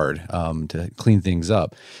yard to clean things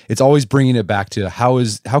up. It's always bringing it back to how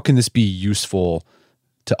can this be useful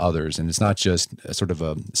to others, and it's not just a sort of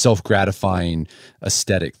a self-gratifying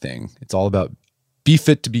aesthetic thing. It's all about be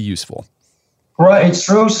fit to be useful. Right, it's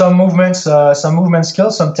true. Some movement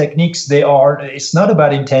skills, some techniques, it's not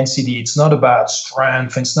about intensity, it's not about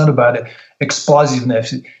strength, it's not about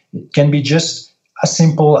explosiveness. It can be just as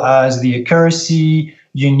simple as the accuracy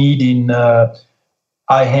you need in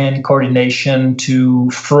eye-hand coordination to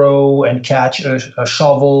throw and catch a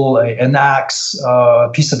shovel, an axe, a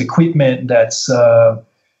piece of equipment that's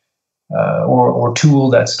or tool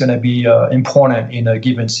that's going to be important in a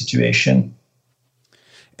given situation.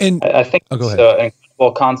 And I think it's an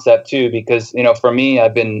incredible concept too, because for me,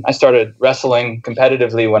 I started wrestling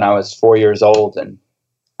competitively when I was 4 years old, and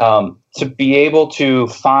to be able to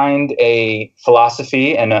find a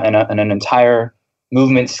philosophy and an entire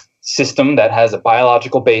movement system that has a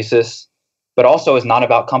biological basis, but also is not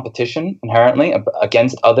about competition inherently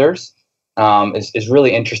against others, is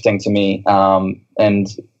really interesting to me, and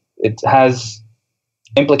it has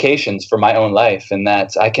implications for my own life, and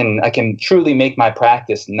that I can truly make my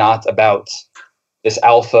practice not about this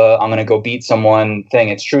alpha, I'm going to go beat someone thing.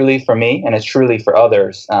 It's truly for me, and it's truly for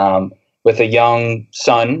others. With a young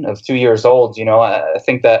son of 2 years old, I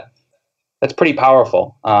think that's pretty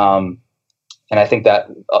powerful. And I think that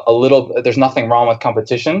there's nothing wrong with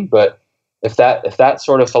competition, but if that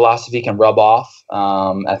sort of philosophy can rub off,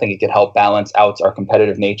 I think it could help balance out our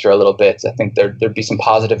competitive nature a little bit. I think there'd be some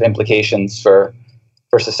positive implications for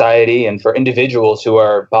society and for individuals who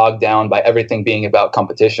are bogged down by everything being about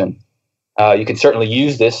competition. You can certainly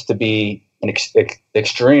use this to be an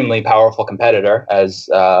extremely powerful competitor, as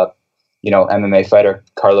MMA fighter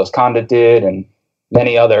Carlos Condit did, and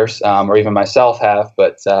many others, or even myself have.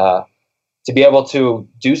 But to be able to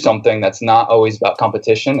do something that's not always about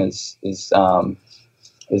competition is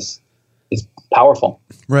powerful.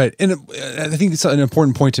 Right. And I think it's an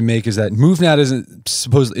important point to make is that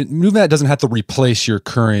MovNat doesn't have to replace your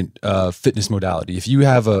current fitness modality. If you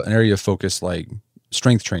have an area of focus like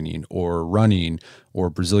strength training or running or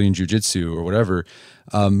Brazilian jiu-jitsu or whatever,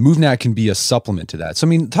 MovNat can be a supplement to that. So, I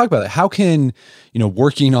mean, talk about that. How can,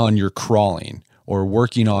 working on your crawling or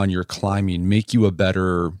working on your climbing make you a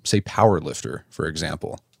better, say, power lifter, for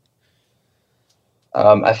example?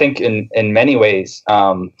 I think in many ways.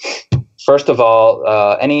 First of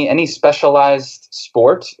all, any specialized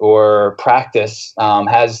sport or practice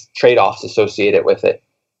has trade-offs associated with it.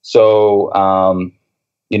 So,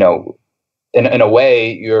 in a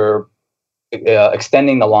way, you're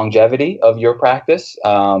extending the longevity of your practice,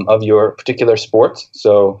 of your particular sport.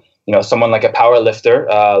 So, someone like a power lifter,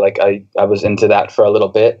 like I was into that for a little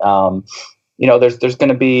bit. There's going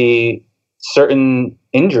to be certain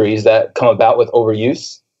injuries that come about with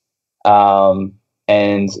overuse.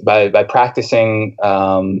 And by practicing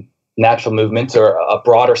natural movements or a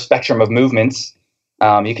broader spectrum of movements,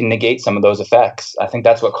 you can negate some of those effects. I think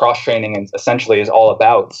that's what cross training essentially is all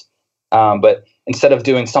about. But instead of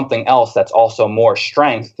doing something else that's also more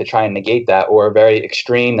strength to try and negate that, or very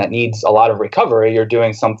extreme that needs a lot of recovery, you're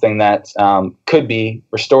doing something that could be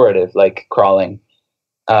restorative, like crawling.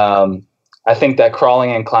 I think that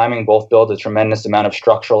crawling and climbing both build a tremendous amount of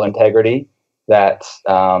structural integrity that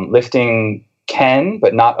lifting can,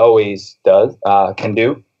 but not always can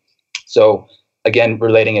do. So again,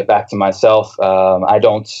 relating it back to myself, I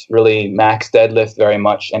don't really max deadlift very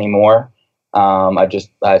much anymore.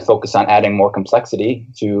 I focus on adding more complexity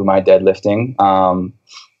to my deadlifting.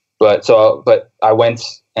 But I went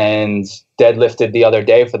and deadlifted the other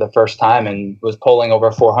day for the first time and was pulling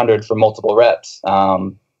over 400 for multiple reps.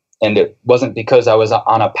 And it wasn't because I was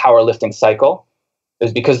on a powerlifting cycle. It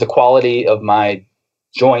was because the quality of my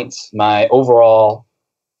joints, my overall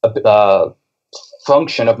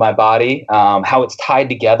function of my body, how it's tied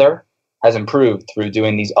together, has improved through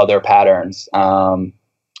doing these other patterns.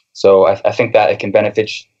 So I think that it can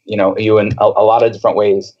benefit you in a lot of different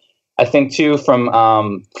ways. I think too,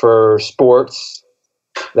 for sports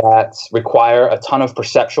that require a ton of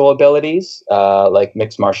perceptual abilities, like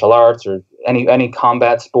mixed martial arts or any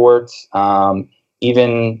combat sports,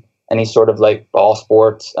 even any sort of like ball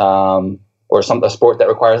sports, or a sport that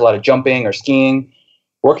requires a lot of jumping or skiing,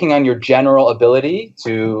 working on your general ability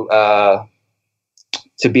to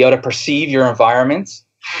be able to perceive your environment,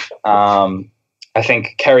 I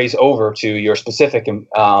think carries over to your specific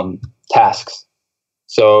tasks.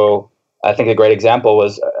 So I think a great example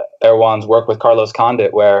was Erwan's work with Carlos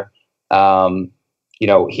Condit, where Carlos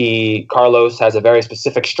has a very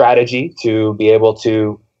specific strategy to be able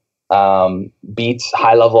to beat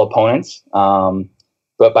high-level opponents.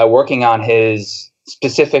 But by working on his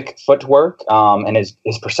specific footwork and his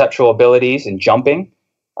perceptual abilities in jumping,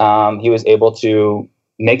 he was able to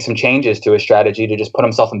make some changes to his strategy to just put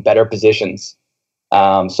himself in better positions.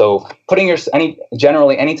 So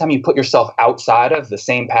anytime you put yourself outside of the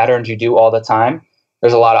same patterns you do all the time,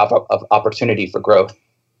 there's a lot of opportunity for growth.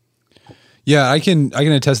 Yeah, I can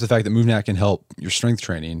attest to the fact that MovNat can help your strength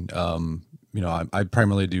training. I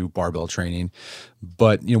primarily do barbell training,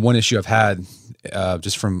 but one issue I've had I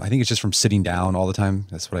think it's just from sitting down all the time.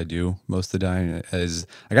 That's what I do most of the time, is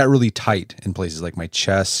I got really tight in places like my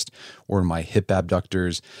chest or my hip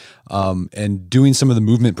abductors. And doing some of the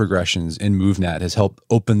movement progressions in MovNat has helped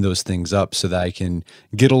open those things up so that I can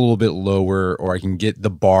get a little bit lower, or I can get the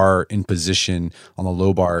bar in position on the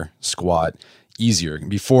low bar squat easier.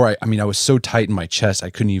 Before, I was so tight in my chest, I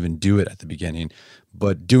couldn't even do it at the beginning.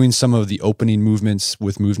 But doing some of the opening movements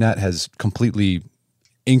with MovNat has completely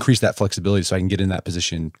increased that flexibility so I can get in that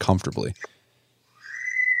position comfortably.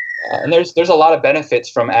 And there's a lot of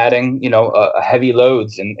benefits from adding, heavy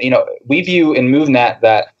loads. And, we view in MovNat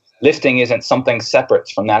that lifting isn't something separate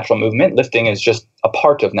from natural movement. Lifting is just a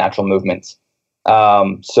part of natural movement.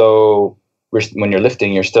 So when you're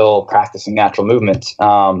lifting, you're still practicing natural movement.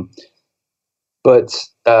 But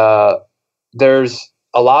there's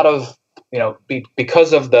a lot of,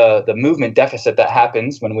 because of the movement deficit that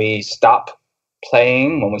happens when we stop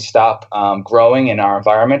playing, when we stop growing in our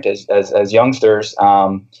environment as youngsters,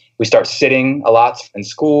 we start sitting a lot in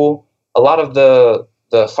school. A lot of the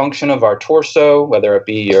function of our torso, whether it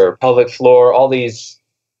be your pelvic floor, all these,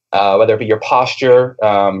 whether it be your posture,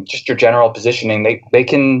 just your general positioning, they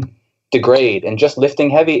can degrade. And just lifting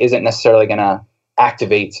heavy isn't necessarily going to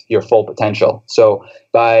activate your full potential. So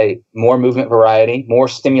by more movement variety, more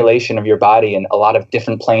stimulation of your body in a lot of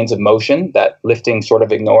different planes of motion that lifting sort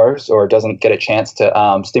of ignores or doesn't get a chance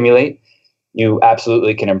to stimulate, you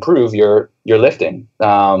absolutely can improve your lifting.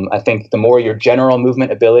 I think the more your general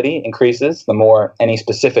movement ability increases, the more any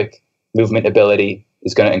specific movement ability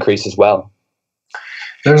is going to increase as well.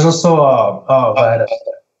 There's also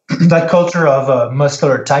that culture of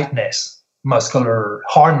muscular tightness, muscular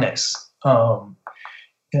hardness.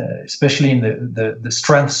 Especially in the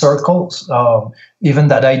strength circles, even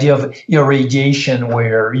that idea of irradiation,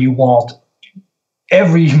 where you want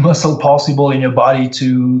every muscle possible in your body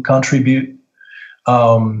to contribute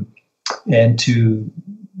and to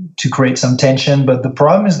create some tension. But the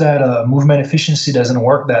problem is that movement efficiency doesn't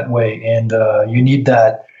work that way, and you need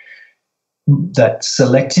that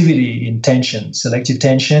selectivity in tension, selective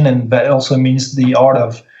tension, and that also means the art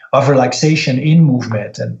of relaxation in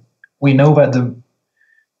movement. And we know that the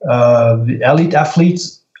elite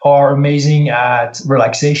athletes are amazing at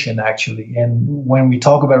relaxation, actually. And when we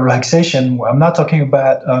talk about relaxation, I'm not talking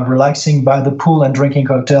about relaxing by the pool and drinking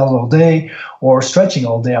cocktails all day or stretching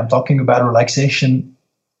all day. I'm talking about relaxation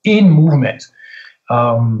in movement.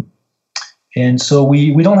 And so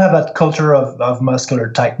we don't have that culture of muscular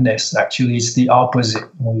tightness. Actually, it's the opposite.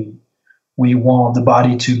 We want the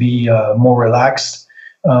body to be more relaxed.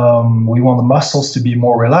 We want the muscles to be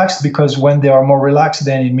more relaxed, because when they are more relaxed,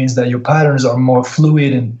 then it means that your patterns are more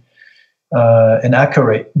fluid and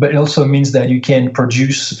accurate. But it also means that you can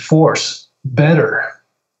produce force better.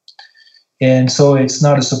 And so it's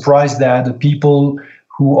not a surprise that the people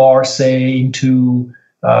who are, say, into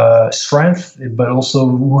strength, but also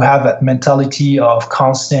who have that mentality of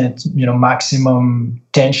constant, maximum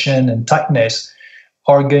tension and tightness,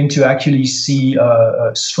 are going to actually see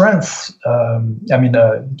strength.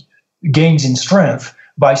 Gains in strength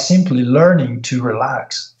by simply learning to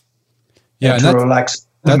relax. Yeah, and to relax.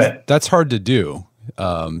 That's hard to do.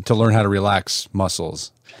 To learn how to relax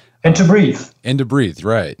muscles and to breathe.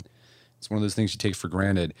 Right? It's one of those things you take for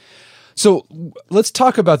granted. So let's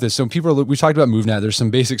talk about this. So we talked about MovNat. There's some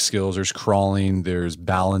basic skills. There's crawling, there's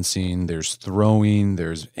balancing, there's throwing,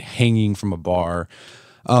 there's hanging from a bar.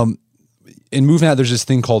 In MovNat, there's this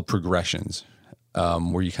thing called progressions,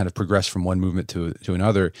 where you kind of progress from one movement to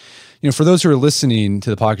another. For those who are listening to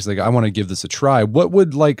the podcast, like, I want to give this a try. What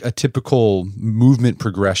would like a typical movement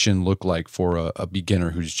progression look like for a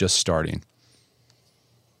beginner who's just starting?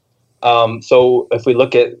 So if we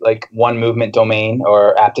look at like one movement domain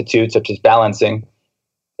or aptitude, such as balancing,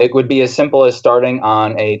 it would be as simple as starting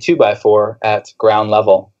on a 2x4 at ground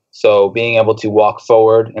level. So being able to walk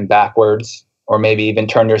forward and backwards, or maybe even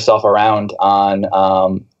turn yourself around on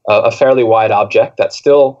a fairly wide object that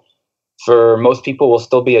still, for most people, will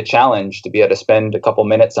still be a challenge to be able to spend a couple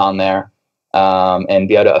minutes on there, and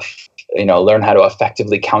be able to learn how to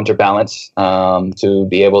effectively counterbalance, to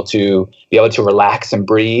be able to relax and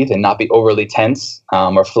breathe and not be overly tense,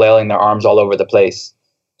 or flailing their arms all over the place.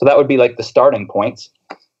 So that would be like the starting point.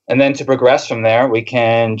 And then to progress from there, we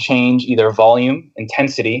can change either volume,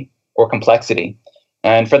 intensity, or complexity.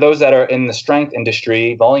 And for those that are in the strength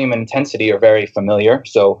industry, volume and intensity are very familiar.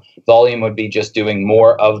 So volume would be just doing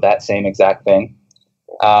more of that same exact thing.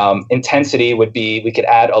 Intensity would be, we could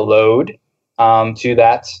add a load to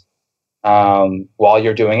that while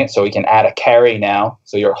you're doing it. So we can add a carry now.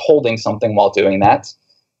 So you're holding something while doing that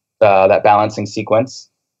balancing sequence.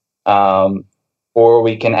 Or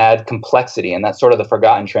we can add complexity, and that's sort of the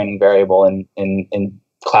forgotten training variable in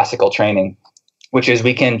classical training, which is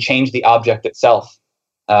we can change the object itself.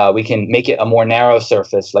 We can make it a more narrow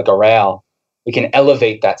surface, like a rail. We can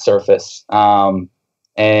elevate that surface.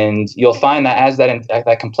 And you'll find that as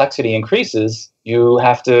that complexity increases, you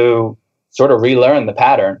have to sort of relearn the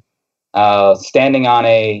pattern. Standing on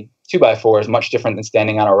a 2x4 is much different than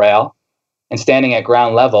standing on a rail. And standing at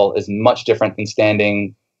ground level is much different than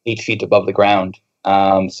standing 8 feet above the ground.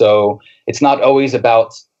 So it's not always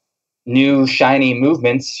about new shiny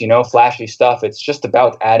movements, flashy stuff. It's just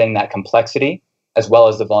about adding that complexity as well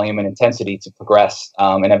as the volume and intensity to progress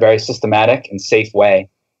in a very systematic and safe way.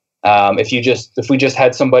 If we just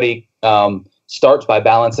had somebody start by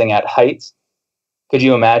balancing at height, could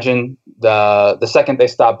you imagine the second they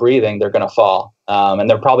stop breathing, they're going to fall, and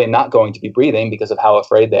they're probably not going to be breathing because of how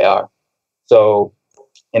afraid they are. So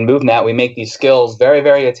in MovNat, we make these skills very,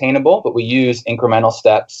 very attainable, but we use incremental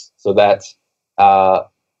steps so that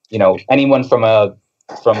anyone from a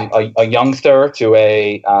youngster to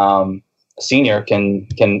a senior can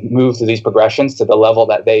move through these progressions to the level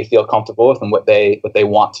that they feel comfortable with and what they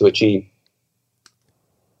want to achieve.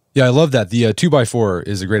 Yeah, I love that. The 2x4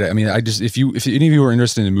 is a great. I mean, if any of you are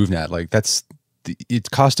interested in MovNat, like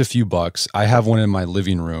it cost a few bucks. I have one in my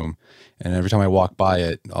living room, and every time I walk by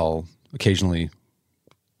it, I'll occasionally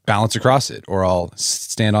balance across it, or I'll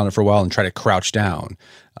stand on it for a while and try to crouch down.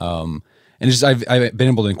 And I've been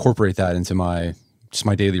able to incorporate that into my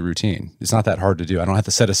daily routine. It's not that hard to do. I don't have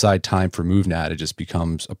to set aside time for MovNat. It just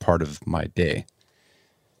becomes a part of my day.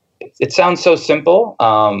 It sounds so simple,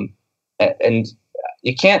 and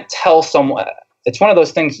you can't tell someone. It's one of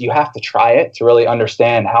those things you have to try it to really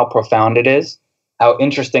understand how profound it is, how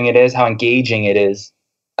interesting it is, how engaging it is,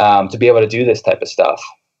 to be able to do this type of stuff.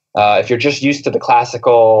 If you're just used to the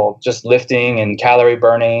classical, just lifting and calorie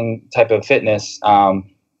burning type of fitness,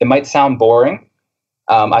 it might sound boring.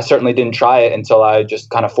 I certainly didn't try it until I just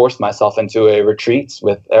kind of forced myself into a retreat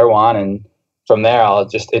with Erwan, and from there,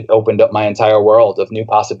 it opened up my entire world of new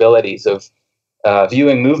possibilities of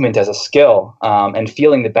viewing movement as a skill, and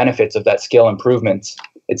feeling the benefits of that skill improvement.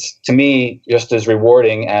 It's, to me, just as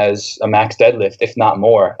rewarding as a max deadlift, if not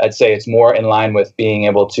more. I'd say it's more in line with being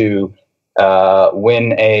able to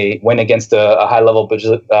win against a high-level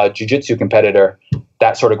jiu-jitsu competitor,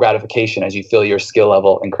 that sort of gratification as you feel your skill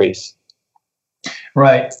level increase.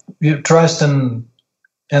 Right. Trust and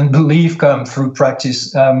belief come through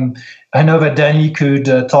practice. I know that Danny could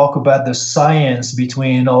talk about the science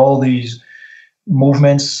between all these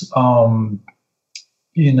movements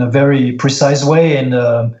in a very precise way, and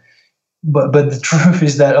but the truth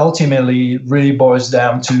is that ultimately it really boils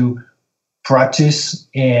down to practice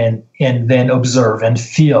and then observe and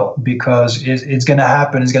feel, because it's going to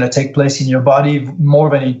happen. It's going to take place in your body more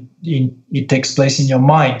than it takes place in your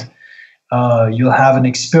mind. you'll have an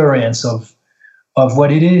experience of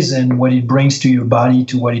what it is and what it brings to your body,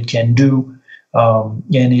 to what it can do. And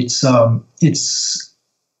it's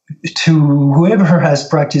to whoever has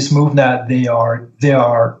practiced MovNat, they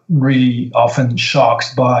are really often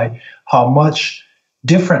shocked by how much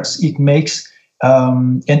difference it makes,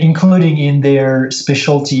 and including in their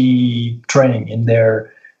specialty training, in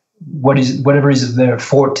their whatever is their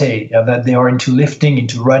forte, that they are into lifting,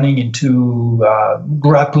 into running, into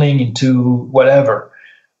grappling, into whatever,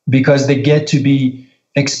 because they get to be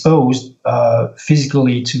exposed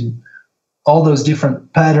physically to all those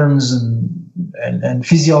different patterns and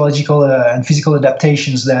physiological and physical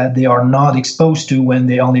adaptations that they are not exposed to when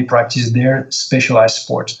they only practice their specialized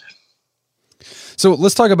sports. So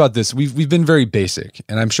let's talk about this. We've been very basic,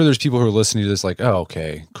 and I'm sure there's people who are listening to this like, oh,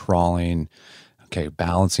 okay, crawling, okay,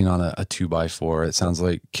 balancing on a 2x4. It sounds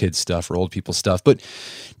like kid stuff or old people stuff. But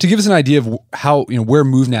to give us an idea of how, where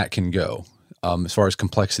MovNat can go, as far as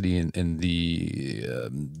complexity and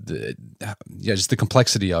just the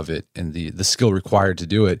complexity of it and the skill required to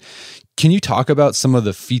do it. Can you talk about some of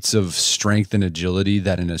the feats of strength and agility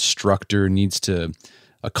that an instructor needs to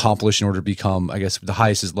accomplish in order to become, I guess the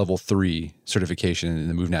highest is level 3 certification in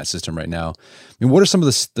the MovNat system right now? I mean, what are some of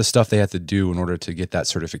the stuff they have to do in order to get that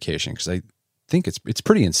certification? Because I think it's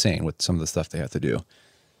pretty insane with some of the stuff they have to do.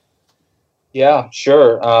 Yeah,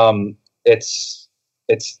 sure. It's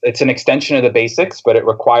an extension of the basics, but it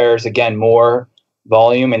requires, again, more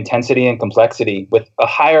volume, intensity, and complexity, with a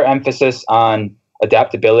higher emphasis on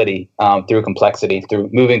adaptability through complexity,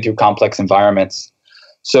 through moving through complex environments.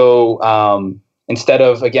 So instead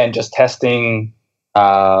of, again, just testing,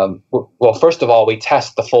 well, first of all, we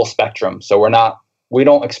test the full spectrum. So we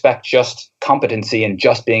don't expect just competency in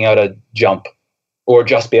just being able to jump or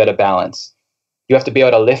just be able to balance. You have to be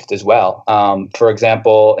able to lift as well. For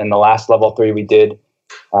example, in the last level 3 we did,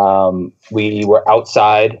 we were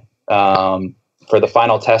outside for the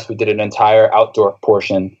final test. We did an entire outdoor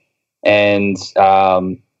portion, and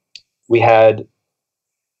we had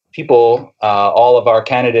people, all of our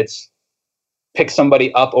candidates, pick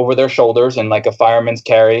somebody up over their shoulders in like a fireman's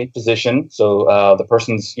carry position. So the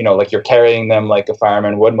person's, like you're carrying them like a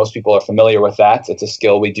fireman would. Most people are familiar with that. It's a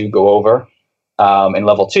skill we do go over in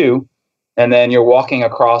level 2. And then you're walking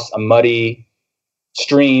across a muddy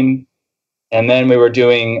stream. And then we were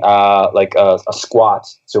doing like a squat,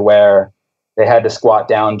 to where they had to squat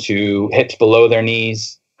down to hips below their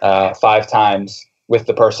knees 5 times with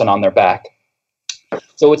the person on their back.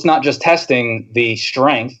 So it's not just testing the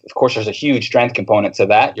strength. Of course, there's a huge strength component to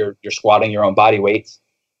that. You're squatting your own body weights,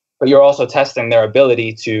 but you're also testing their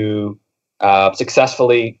ability to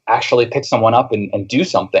successfully actually pick someone up and do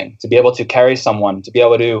something, to be able to carry someone, to be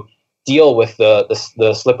able to deal with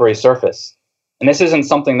the slippery surface. And this isn't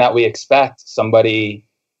something that we expect somebody.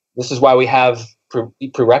 This is why we have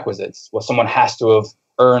prerequisites. Well, someone has to have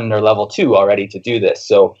earned their level 2 already to do this.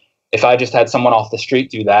 So if I just had someone off the street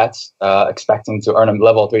do that, expecting to earn a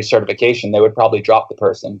level 3 certification, they would probably drop the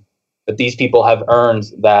person. But these people have earned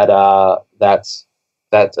that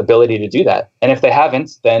ability to do that. And if they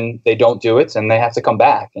haven't, then they don't do it, and they have to come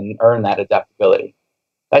back and earn that adaptability.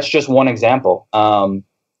 That's just one example.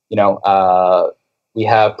 We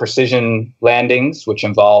have precision landings, which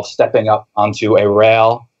involve stepping up onto a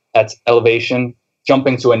rail at elevation,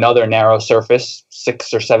 jumping to another narrow surface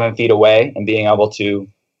 6 or 7 feet away, and being able to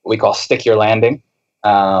what we call stick your landing,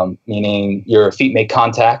 meaning your feet make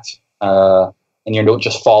contact and you don't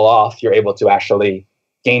just fall off. You're able to actually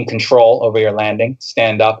gain control over your landing,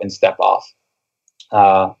 stand up, and step off.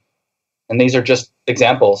 And these are just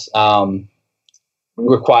examples. We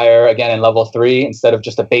require, again, in level 3, instead of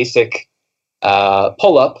just a basic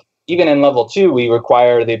pull-up, even in level 2, we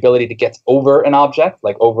require the ability to get over an object,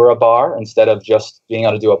 like over a bar, instead of just being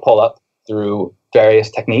able to do a pull-up through various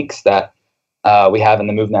techniques that we have in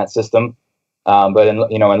the MovNat system. But in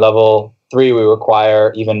level 3, we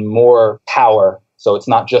require even more power. So it's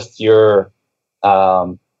not just your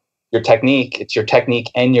technique; it's your technique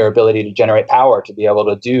and your ability to generate power to be able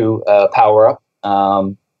to do a power up,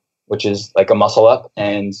 which is like a muscle up,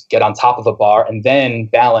 and get on top of a bar and then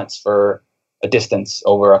balance for a distance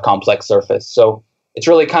over a complex surface. So it's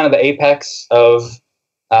really kind of the apex of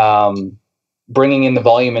bringing in the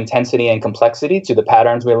volume, intensity, and complexity to the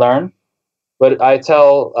patterns we learn. But I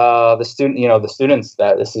tell the students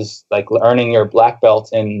that this is like earning your black belt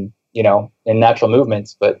in natural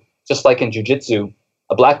movements. But just like in jiu-jitsu,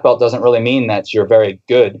 a black belt doesn't really mean that you're very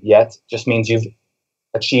good yet. It just means you've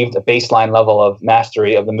achieved a baseline level of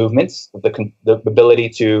mastery of the movements, of the ability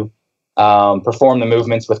to perform the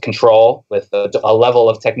movements with control, with a level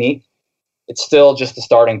of technique. It's still just the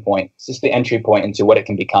starting point. It's just the entry point into what it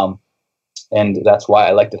can become. And that's why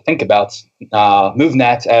I like to think about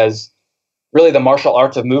MovNat as really the martial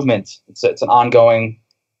arts of movement. It's an ongoing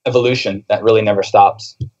evolution that really never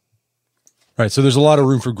stops. Right. So there's a lot of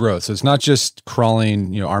room for growth. So it's not just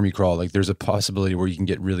crawling, army crawl. Like there's a possibility where you can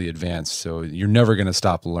get really advanced. So you're never going to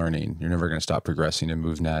stop learning. You're never going to stop progressing in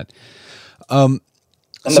MovNat. And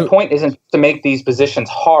the point isn't to make these positions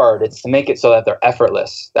hard. It's to make it so that they're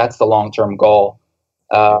effortless. That's the long-term goal.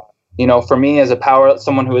 For me as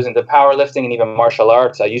someone who is into powerlifting and even martial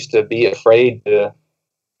arts, I used to be afraid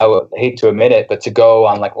I would hate to admit it, but to go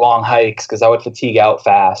on like long hikes because I would fatigue out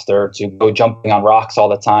fast, or to go jumping on rocks all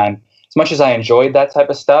the time. As much as I enjoyed that type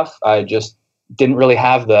of stuff, I just didn't really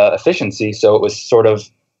have the efficiency. So it was sort of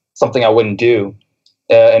something I wouldn't do.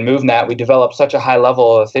 In MovNat, we developed such a high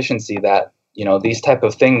level of efficiency that, these type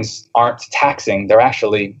of things aren't taxing. They're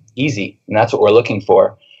actually easy. And that's what we're looking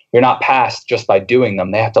for. You're not passed just by doing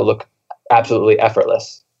them. They have to look absolutely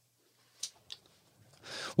effortless.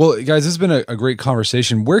 Well, guys, this has been a great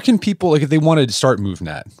conversation. Where can people, like if they wanted to start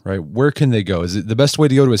MovNat, right, where can they go? Is it the best way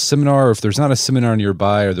to go to a seminar? Or if there's not a seminar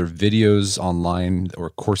nearby, are there videos online or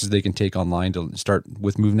courses they can take online to start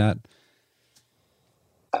with MovNat?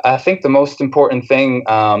 I think the most important thing,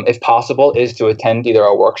 if possible, is to attend either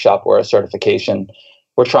a workshop or a certification.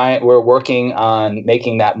 We're working on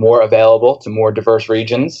making that more available to more diverse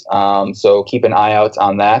regions. So keep an eye out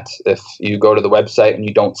on that. If you go to the website and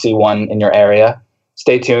you don't see one in your area,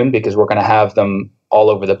 stay tuned because we're going to have them all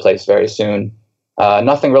over the place very soon.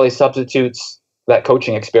 Nothing really substitutes that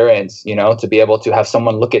coaching experience, to be able to have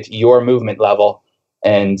someone look at your movement level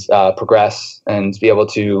and progress and be able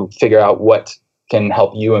to figure out what can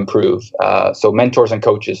help you improve. So mentors and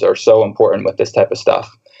coaches are so important with this type of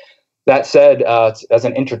stuff. That said, as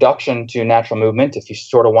an introduction to natural movement, if you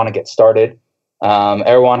sort of want to get started,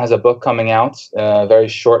 Erwan has a book coming out very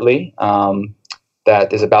shortly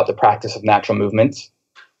that is about the practice of natural movement.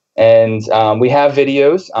 And we have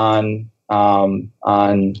videos on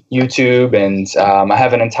YouTube, and I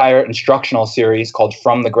have an entire instructional series called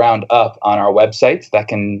From the Ground Up on our website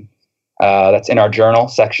that's in our journal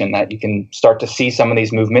section that you can start to see some of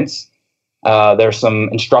these movements. There's some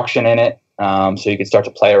instruction in it, so you can start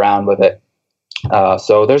to play around with it.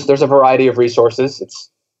 So there's a variety of resources. It's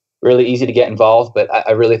really easy to get involved, but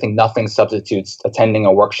I really think nothing substitutes attending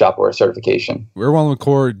a workshop or a certification. Erwan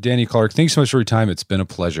LaCour, Danny Clark, thanks so much for your time. It's been a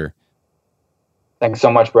pleasure. Thanks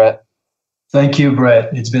so much, Brett. Thank you,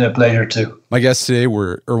 Brett. It's been a pleasure too. My guests today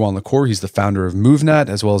were Erwan LaCour. He's the founder of MovNat,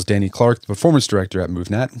 as well as Danny Clark, the performance director at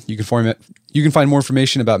MovNat. You can find more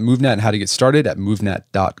information about MovNat and how to get started at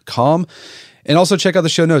MovNat.com. And also check out the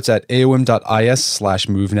show notes at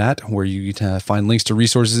aom.is/MovNat, where you can find links to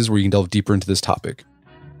resources where you can delve deeper into this topic.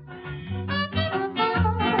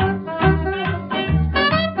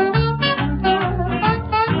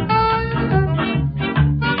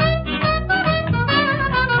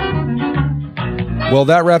 Well,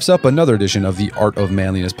 that wraps up another edition of the Art of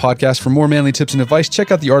Manliness podcast. For more manly tips and advice, check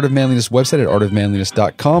out the Art of Manliness website at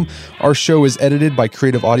artofmanliness.com. Our show is edited by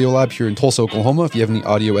Creative Audio Lab here in Tulsa, Oklahoma. If you have any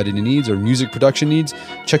audio editing needs or music production needs,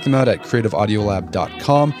 check them out at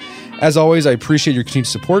creativeaudiolab.com. As always, I appreciate your continued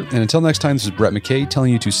support. And until next time, this is Brett McKay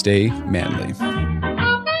telling you to stay manly.